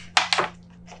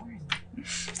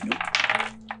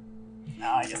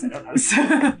 No, I guess I don't notice.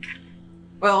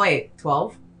 Well, wait,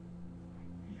 12?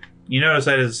 You notice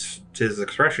that his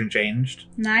expression changed.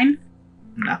 9?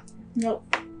 No.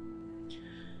 Nope.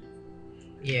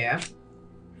 Yeah.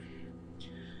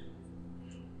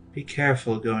 Be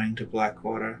careful going to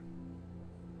Blackwater.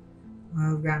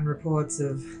 Well, I've gotten reports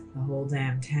of the whole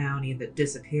damn town either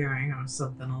disappearing or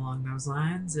something along those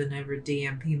lines, and every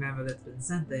DMP member that's been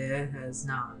sent there has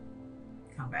not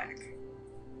come back.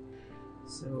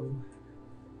 So,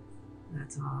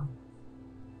 that's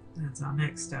our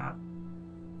next stop.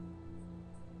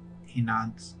 He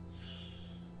nods.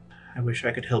 I wish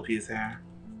I could help you there.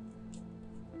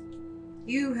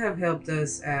 You have helped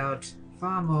us out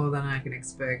far more than I can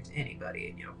expect anybody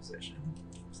in your position.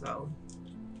 So,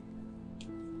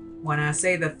 when I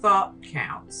say the thought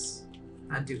counts,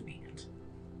 I do mean it.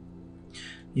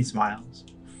 He smiles.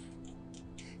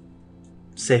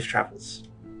 Safe travels.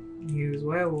 You as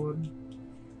well, Warden.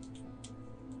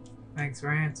 Thanks for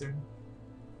answering.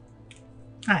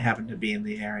 I happen to be in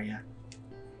the area.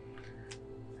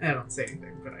 I don't say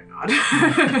anything, but I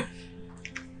nod.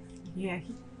 Yeah,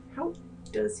 how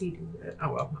does he do that?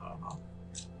 Oh well, I don't know.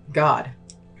 God.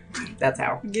 That's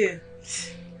how. Yeah.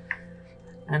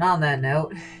 And on that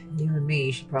note, you and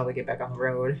me should probably get back on the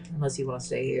road, unless you want to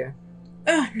stay here.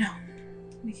 No.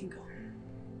 We can go.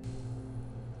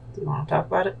 Do you want to talk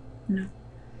about it? No.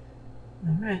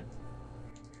 Alright.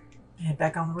 Head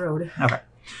back on the road. Okay.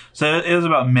 So it was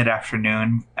about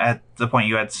mid-afternoon at the point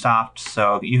you had stopped,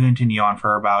 so you continue on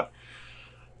for about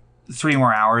 3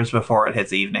 more hours before it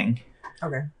hits evening.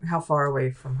 Okay. How far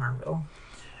away from Harmville?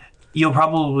 You'll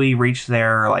probably reach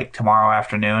there like tomorrow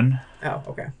afternoon. Oh,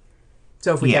 okay.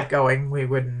 So if we kept going, we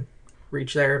wouldn't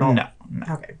reach there at all? No.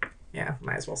 Okay. Yeah,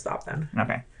 might as well stop then.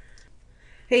 Okay.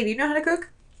 Hey, do you know how to cook?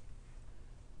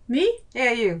 Me?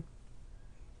 Yeah, you.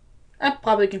 I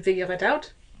probably can figure it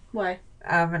out. Why?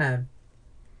 I'm gonna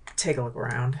take a look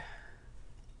around.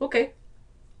 Okay.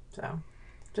 So,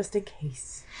 just in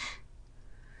case.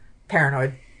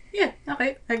 Paranoid. Yeah,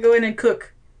 okay. I go in and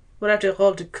cook. What I have to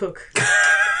roll to cook?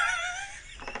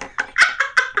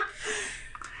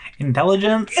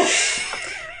 Intelligence?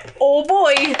 Oh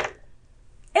boy!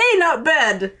 Hey, not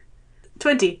bad!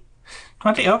 20.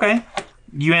 20, okay.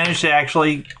 You managed to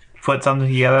actually put something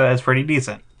together that's pretty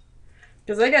decent.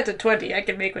 Because I got to 20, I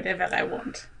can make whatever I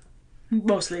want.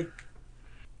 Mostly.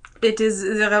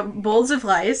 There are bowls of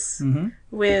rice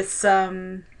with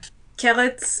some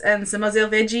carrots and some other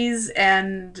veggies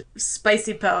and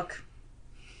spicy pork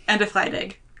and a fried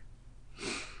egg.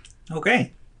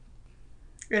 Okay.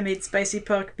 I made spicy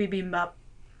pork bibimbap,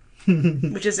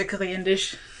 which is a Korean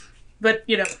dish. But,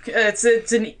 it's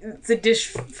a dish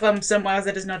from somewhere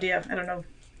that is not here. I don't know.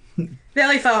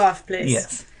 Very far off place.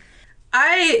 Yes.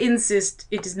 I insist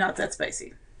it is not that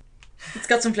spicy. It's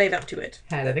got some flavor to it.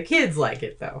 How do the kids like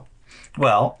it, though?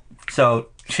 Well, so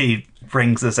she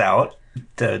brings this out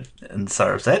and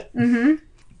serves it. Mm-hmm.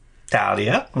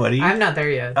 Talia, what do you... I'm not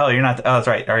there yet. Oh, you're not... Oh, that's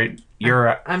right.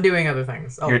 You're... I'm doing other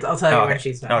things. I'll tell you when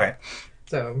she's done. Okay.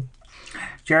 So,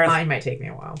 Jareth mine might take me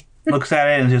a while. looks at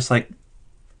it and is just like,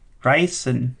 rice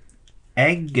and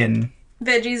egg and...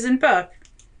 Veggies and pork.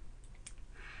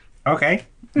 Okay.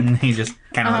 And he just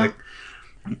kind of like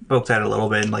pokes at it a little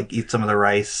bit and like eats some of the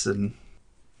rice and...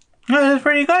 Oh, that's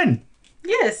pretty good.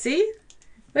 Yeah, see?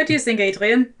 What do you think,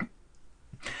 Adrian?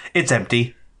 It's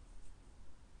empty.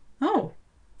 Oh.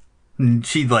 And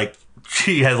she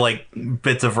has like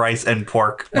bits of rice and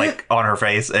pork like on her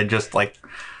face and just like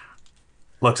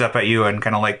looks up at you and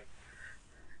kind of like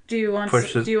Do you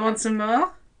want some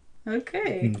more?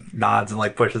 Okay. nods and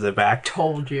like pushes it back.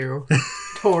 Told you.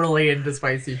 Totally into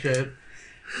spicy shit.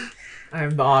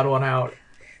 I'm the odd one out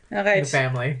All in right. the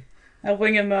family. I'll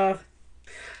bring him more.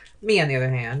 Me, on the other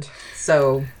hand.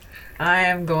 So, I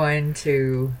am going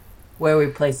to... Where we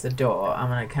place the door, I'm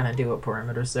going to kind of do a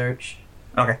perimeter search.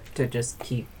 Okay. To just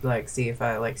keep, see if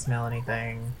I, smell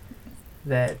anything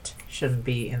that shouldn't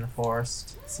be in the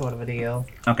forest, sort of a deal.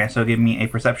 Okay, so give me a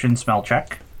perception smell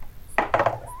check.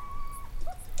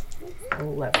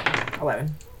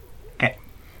 11. Okay.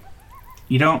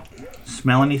 You don't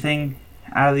smell anything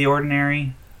out of the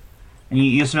ordinary. And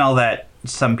you smell that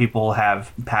some people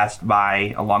have passed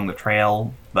by along the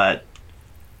trail, but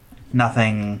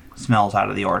nothing smells out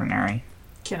of the ordinary.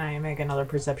 Can I make another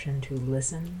perception to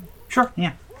listen? Sure,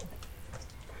 yeah.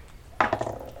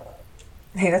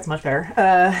 Hey, that's much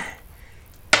better.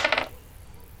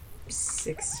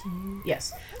 16?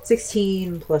 Yes.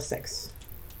 16 plus 6.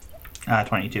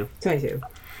 22. 22.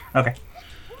 Okay.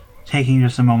 Taking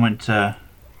just a moment to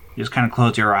just kind of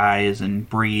close your eyes and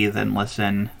breathe and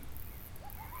listen.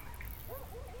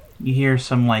 You hear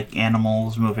some,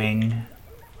 animals moving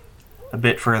a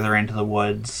bit further into the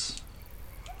woods.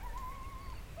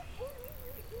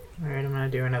 Alright, I'm gonna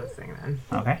do another thing then.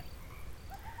 Okay.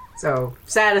 So,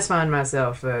 satisfying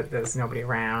myself that there's nobody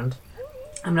around,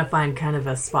 I'm gonna find kind of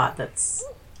a spot that's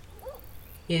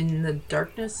in the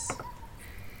darkness,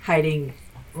 hiding,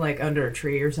 under a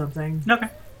tree or something. Okay.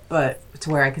 But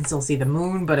to where I can still see the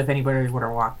moon, but if anybody were to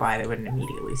walk by, they wouldn't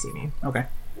immediately see me. Okay.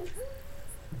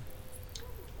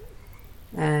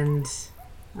 And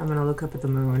I'm gonna look up at the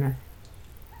moon,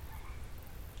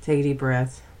 take a deep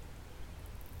breath,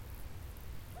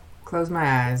 close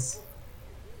my eyes,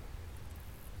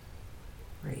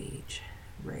 rage,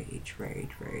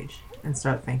 and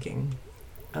start thinking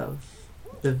of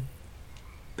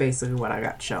basically what I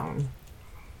got shown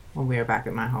when we were back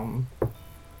at my home.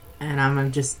 And I'm gonna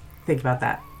just think about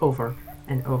that over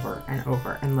and over and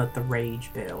over and let the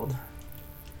rage build.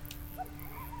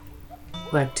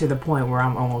 To the point where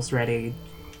I'm almost ready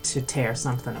to tear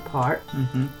something apart.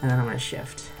 Mm-hmm. And then I'm gonna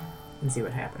shift and see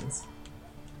what happens.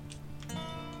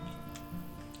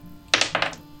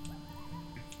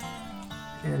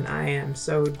 And I am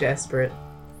so desperate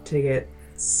to get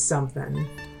something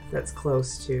that's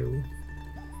close to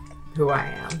who I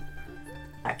am.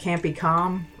 I can't be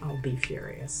calm, I'll be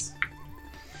furious.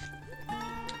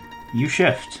 You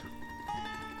shift.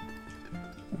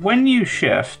 When you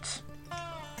shift,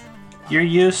 you're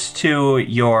used to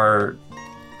your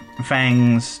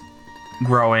fangs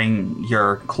growing,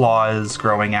 your claws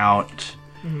growing out.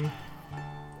 Mm-hmm.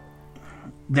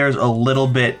 There's a little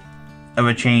bit of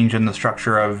a change in the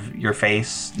structure of your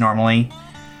face normally.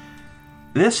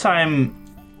 This time,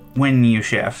 when you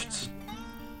shift,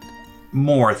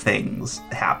 more things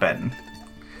happen.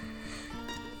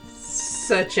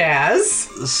 Such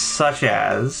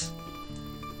as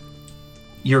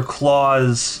your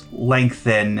claws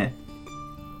lengthen,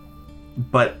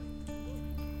 but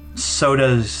so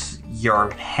does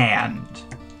your hand.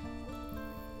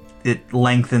 It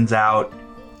lengthens out,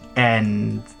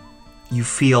 and you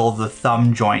feel the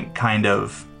thumb joint kind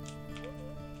of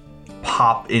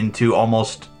pop into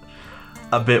almost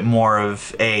a bit more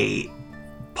of a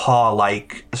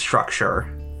paw-like structure.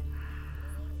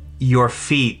 Your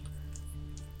feet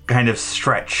kind of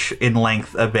stretch in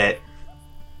length a bit,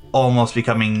 almost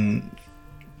becoming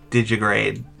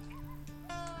digigrade.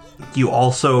 You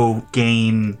also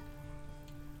gain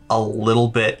a little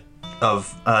bit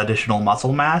of additional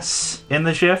muscle mass in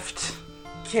the shift.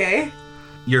 okay.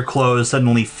 Your clothes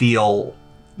suddenly feel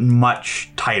much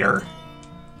tighter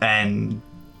and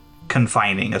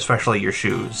confining, especially your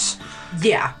shoes.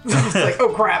 Yeah. It's like,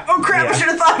 oh crap, I Yeah. should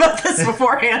have thought about this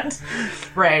beforehand.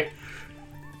 Right.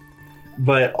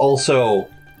 But also,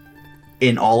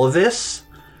 in all of this,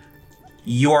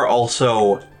 you're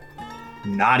also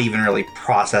not even really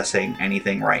processing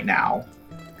anything right now.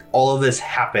 All of this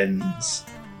happens,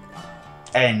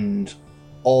 and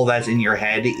all that's in your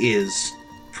head is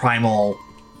primal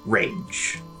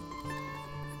rage.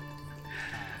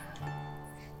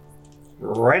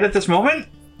 Right at this moment,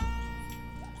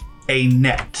 a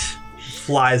net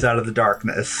flies out of the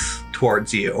darkness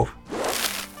towards you.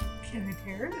 Can I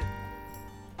tear it?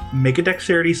 Make a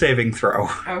dexterity saving throw.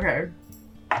 Okay.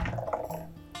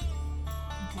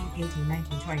 18,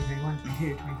 19, 20, 21,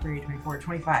 22, 23, 24,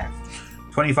 25.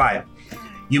 25.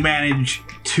 You manage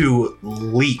to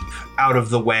leap out of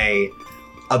the way,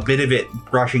 a bit of it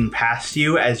brushing past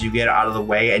you as you get out of the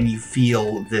way, and you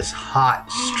feel this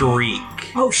hot streak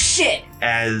Oh shit!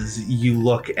 as you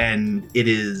look, and it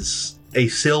is a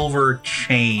silver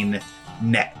chain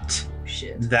net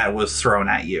Shit. that was thrown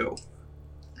at you.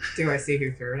 Do I see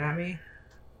who threw it at me?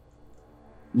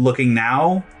 Looking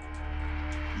now,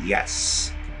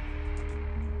 yes.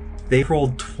 They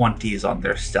rolled 20s on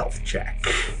their stealth check.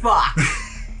 Fuck!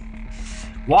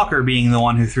 Walker being the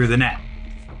one who threw the net.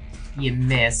 You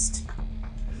missed.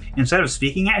 Instead of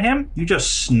speaking at him, you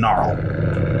just snarl.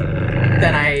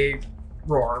 Then I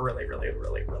roar really, really,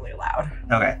 really, really loud.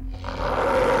 Okay.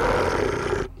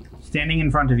 Standing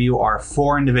in front of you are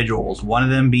 4 individuals, one of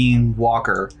them being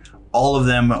Walker, all of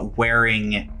them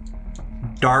wearing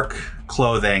dark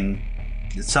clothing,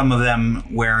 some of them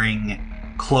wearing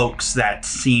cloaks that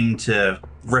seem to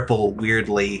ripple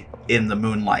weirdly in the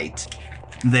moonlight.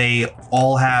 They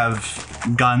all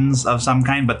have guns of some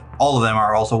kind, but all of them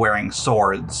are also wearing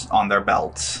swords on their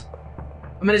belts.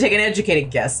 I'm gonna take an educated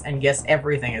guess and guess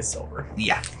everything is silver.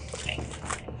 Yeah. Okay.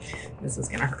 This is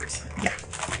gonna hurt. Yeah.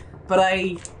 But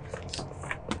I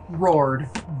roared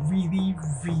really,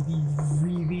 really,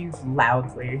 really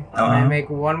loudly. And I Uh-huh. make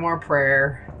one more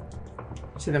prayer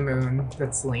to the moon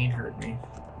that Celine heard me.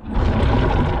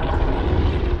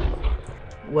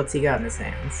 What's he got in his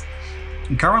hands?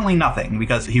 Currently nothing,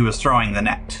 because he was throwing the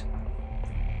net.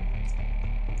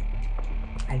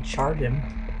 I charge him.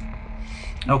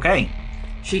 Okay.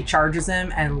 She charges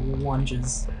him and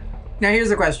lunges. Now here's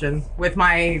the question. With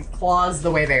my claws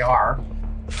the way they are,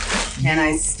 can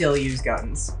I still use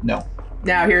guns? No.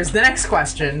 Now here's the next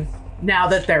question. Now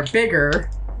that they're bigger,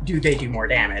 do they do more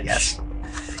damage? Yes.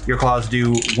 Your claws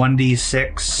do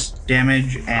 1d6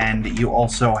 damage, and you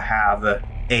also have a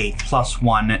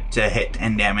 +1 to hit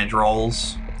and damage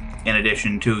rolls, in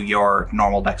addition to your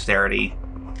normal dexterity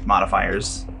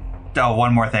modifiers. Oh,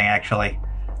 one more thing, actually.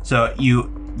 So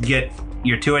you get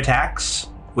your 2 attacks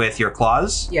with your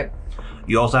claws. Yep.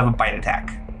 You also have a bite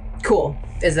attack. Cool.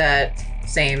 Is that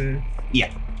same?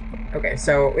 Yeah. Okay,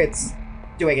 so it's...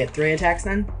 Do I get 3 attacks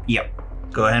then? Yep.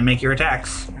 Go ahead and make your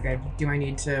attacks. Okay, do I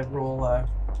need to roll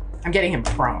I'm getting him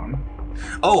prone.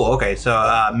 Oh, okay.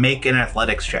 So make an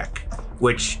athletics check,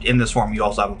 which in this form you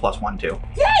also have a +1 to.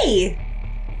 Yay!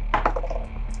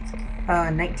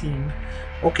 19.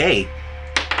 Okay.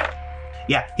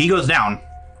 Yeah, he goes down.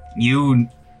 You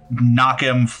knock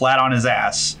him flat on his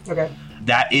ass. Okay.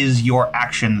 That is your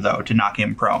action, though, to knock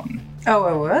him prone. Oh,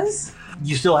 it was?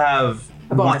 You still have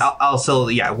A bonus. I'll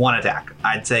still, one attack.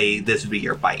 I'd say this would be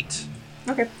your bite.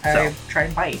 Okay. So. I try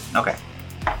and bite. Okay.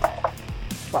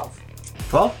 12.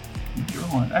 12? You're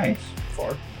rolling dice.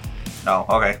 4. Oh,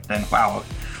 okay. Then wow.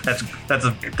 That's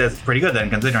pretty good then,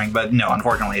 considering. But no,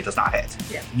 unfortunately, it does not hit.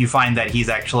 Yeah. You find that he's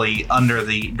actually under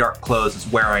the dark clothes,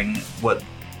 is wearing what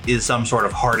is some sort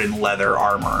of hardened leather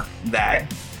armor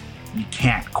that you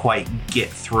can't quite get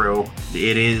through.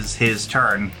 It is his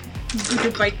turn.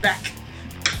 Good bite back.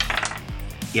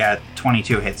 Yeah,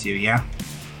 22 hits you, yeah?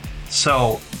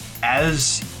 So,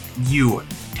 as you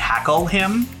tackle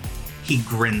him, he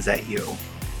grins at you.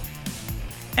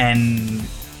 And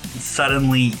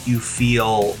suddenly you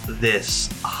feel this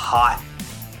hot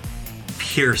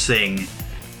piercing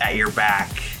at your back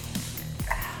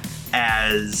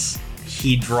as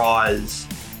he draws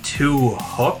 2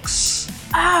 hooks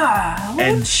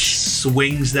and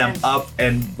swings them up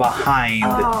and behind,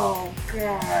 Oh,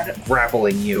 God.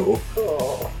 grappling you.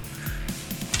 Oh.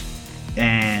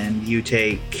 And you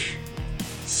take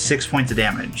 6 points of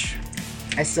damage.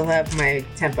 I still have my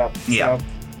temp up, Yeah. so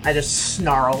I just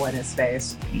snarl in his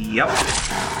face. Yep.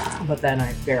 But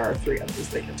then there are 3 others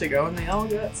that get to go, and they all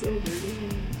got silver.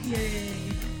 Yay.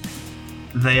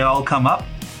 They all come up.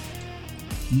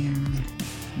 Here,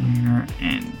 here,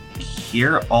 and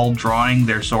here, all drawing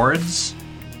their swords.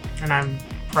 And I'm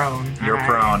prone. You're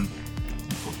prone.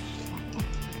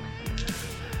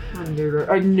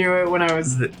 I knew it when I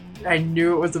was. I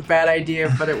knew it was a bad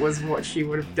idea, but it was what she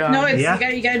would have done. No, it's, Yeah.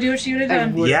 you gotta do what she would have I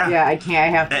done. would, Yeah. yeah, I can't. I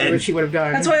have to do And- what she would have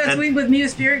done. That's why that's And- with me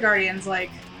with Spirit Guardians, like,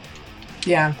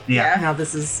 Yeah. Yeah. Now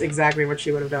this is exactly what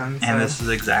she would have done. So. And this is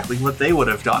exactly what they would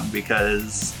have done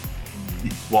because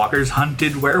walkers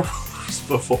hunted werewolves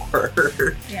before.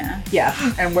 yeah. Yeah,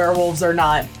 and werewolves are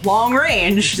not long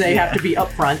range. They have Yeah. to be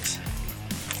up front.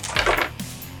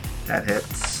 That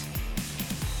hits.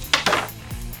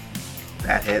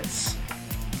 That hits.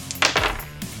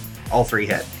 All 3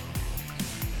 hit.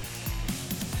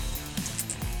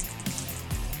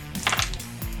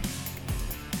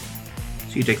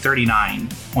 So you take 39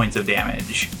 points of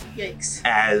damage Yikes.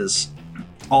 as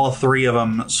all 3 of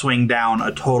them swing down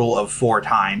a total of 4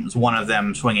 times, one of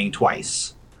them swinging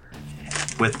twice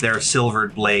with their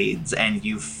silvered blades, and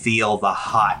you feel the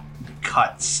hot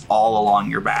cuts all along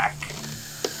your back.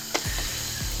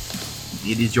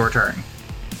 It is your turn.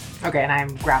 Okay, and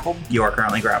I'm grappled. You are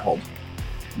currently grappled.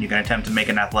 You can attempt to make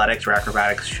an athletics or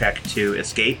acrobatics check to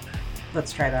escape.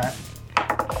 Let's try that.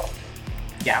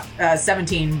 Yeah,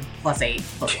 17 plus 8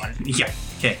 plus 1. Yeah,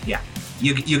 okay, yeah.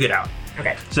 You get out.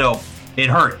 Okay. So it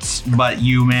hurts, but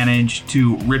you manage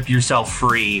to rip yourself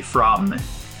free from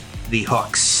the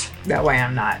hooks. That way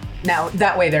I'm not. Now,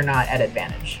 that way they're not at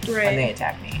advantage Right. when they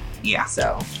attack me. Yeah,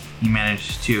 So, you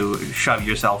manage to shove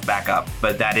yourself back up,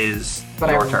 but that is but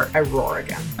your turn. I roar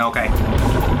again. Okay.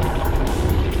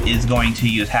 Is going to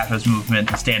use half his movement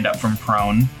to stand up from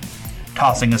prone,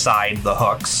 tossing aside the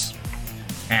hooks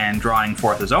and drawing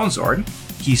forth his own sword.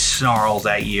 He snarls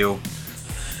at you.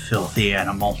 Filthy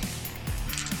animal.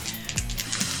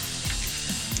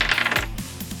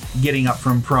 Getting up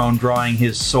from prone, drawing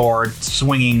his sword,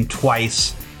 swinging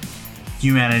twice.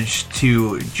 You manage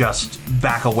to just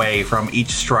back away from each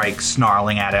strike,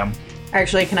 snarling at him.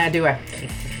 Actually, can I do a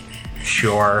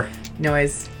Sure.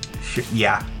 noise?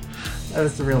 Yeah. That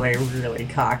was really, really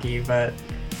cocky, but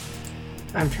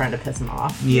I'm trying to piss him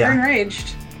off. You're Yeah.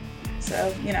 enraged.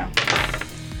 So, you know.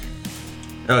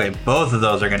 Okay, both of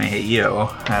those are gonna hit you.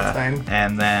 That's fine.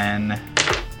 And then.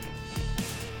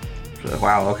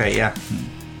 Wow, okay, yeah.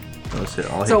 Those hit,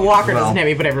 all So hit you Walker as well. doesn't hit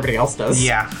me, but everybody else does.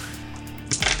 Yeah.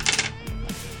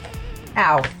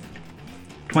 Ow.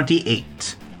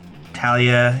 28.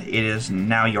 Talia, it is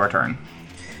now your turn.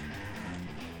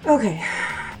 Okay.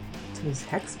 Does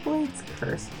Hexblade's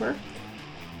curse work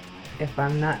if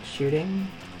I'm not shooting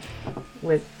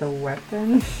with the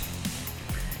weapon?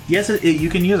 Yes, you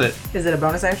can use it. Is it a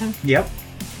bonus action? Yep.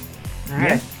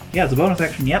 Alright. Yeah, it's a bonus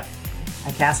action. Yep.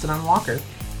 I cast it on Walker.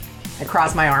 I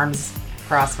cross my arms,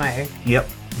 cross my Yep.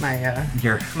 my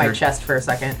Your chest for a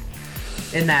second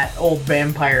in that old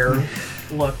vampire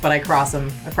look, but I cross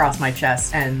them across my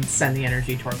chest and send the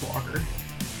energy towards Walker.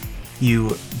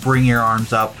 You bring your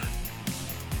arms up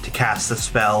to cast the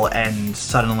spell, and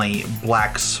suddenly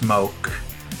black smoke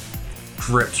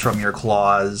drips from your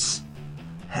claws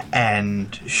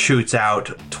and shoots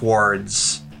out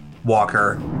towards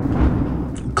Walker,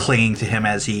 clinging to him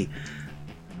as he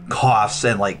coughs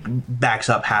and like backs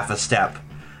up half a step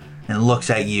and looks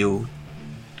at you,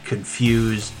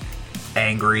 confused,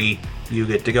 angry. You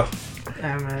get to go.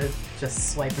 I'm gonna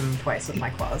just swipe him twice with my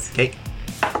claws. Okay.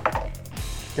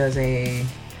 Does a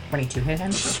 22 hit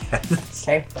him?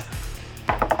 Okay.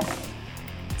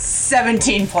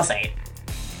 17 plus 8.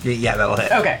 Yeah, that'll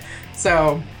hit. Okay,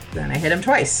 so then I hit him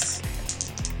twice.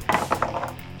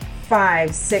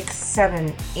 5, 6,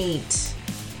 7, 8,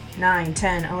 9,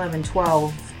 10, 11,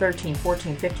 12, 13,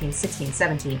 14, 15, 16,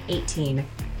 17, 18,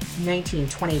 19,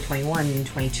 20, 21,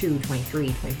 22, 23,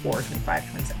 24,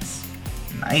 25, 26.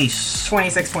 Nice.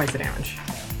 26 points of damage.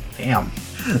 Damn.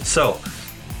 So,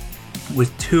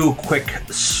 With 2 quick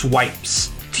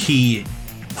swipes, he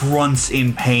grunts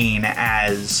in pain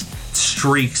as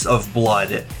streaks of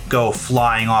blood go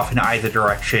flying off in either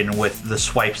direction with the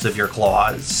swipes of your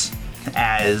claws,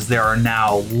 as there are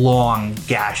now long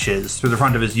gashes through the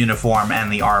front of his uniform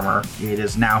and the armor. It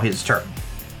is now his turn.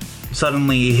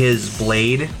 Suddenly his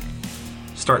blade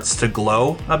starts to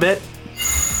glow a bit.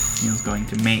 He's going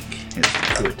to make his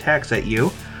 2 attacks at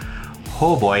you.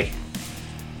 Oh boy.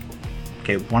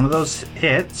 Okay, one of those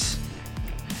hits,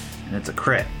 and it's a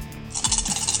crit.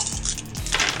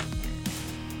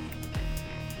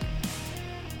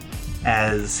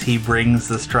 As he brings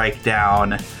the strike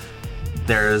down,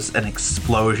 there's an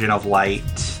explosion of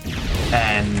light,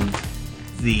 and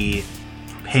the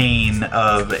pain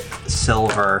of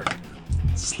silver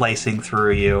slicing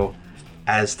through you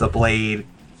as the blade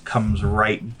comes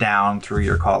right down through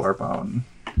your collarbone.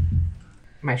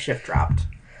 My shift dropped.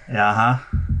 Uh-huh.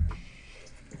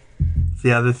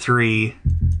 The other 3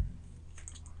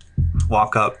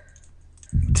 walk up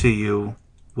to you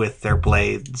with their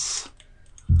blades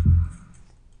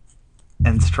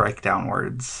and strike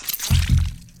downwards.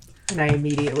 And I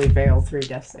immediately fail 3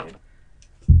 death save.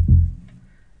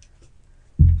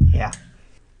 Yeah.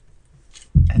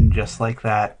 And just like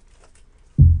that,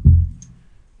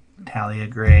 Talia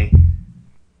Gray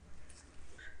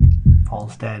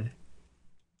falls dead.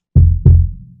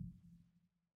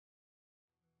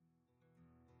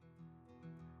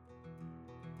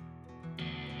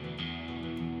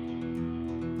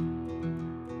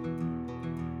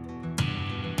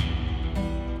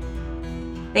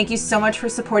 Thank you so much for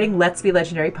supporting Let's Be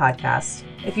Legendary podcast.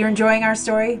 If you're enjoying our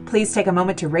story, please take a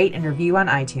moment to rate and review on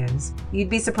iTunes. You'd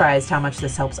be surprised how much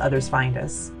this helps others find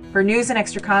us. For news and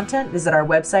extra content, visit our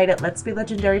website at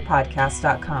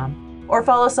letsbelegendarypodcast.com or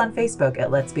follow us on Facebook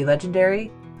at Let's Be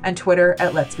Legendary and Twitter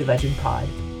at Let's Be Legend Pod.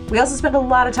 We also spend a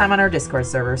lot of time on our Discord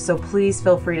server, so please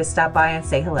feel free to stop by and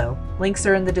say hello. Links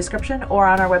are in the description or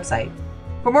on our website.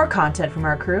 For more content from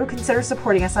our crew, consider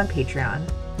supporting us on Patreon.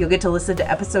 You'll get to listen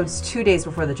to episodes 2 days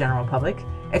before the general public,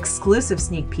 exclusive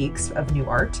sneak peeks of new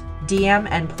art, DM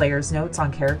and players' notes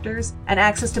on characters, and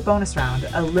access to Bonus Round,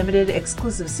 a limited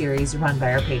exclusive series run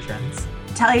by our patrons.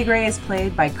 Talia Gray is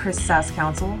played by Chris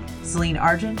Sass-Council, Celine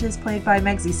Argent is played by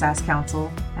Megzi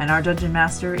Sass-Council, and our Dungeon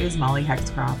Master is Molly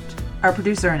Hexcroft. Our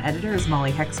producer and editor is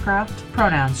Molly Hexcroft,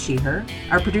 pronouns she, her.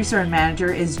 Our producer and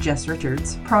manager is Jess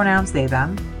Richards, pronouns they,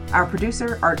 them. Our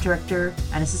producer, art director,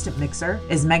 and assistant mixer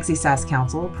is Megzi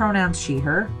Sass-Council, pronouns she,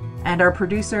 her. And our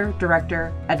producer,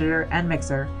 director, editor, and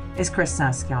mixer is Chris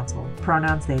Sass-Council,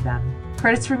 pronouns they, them.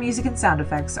 Credits for music and sound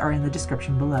effects are in the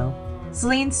description below.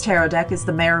 Celine's tarot deck is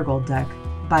the Marigold deck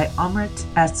by Amrit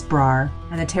S. Brar,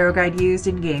 and the tarot guide used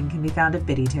in-game can be found at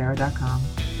biddytarot.com.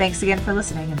 Thanks again for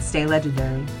listening, and stay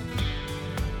legendary.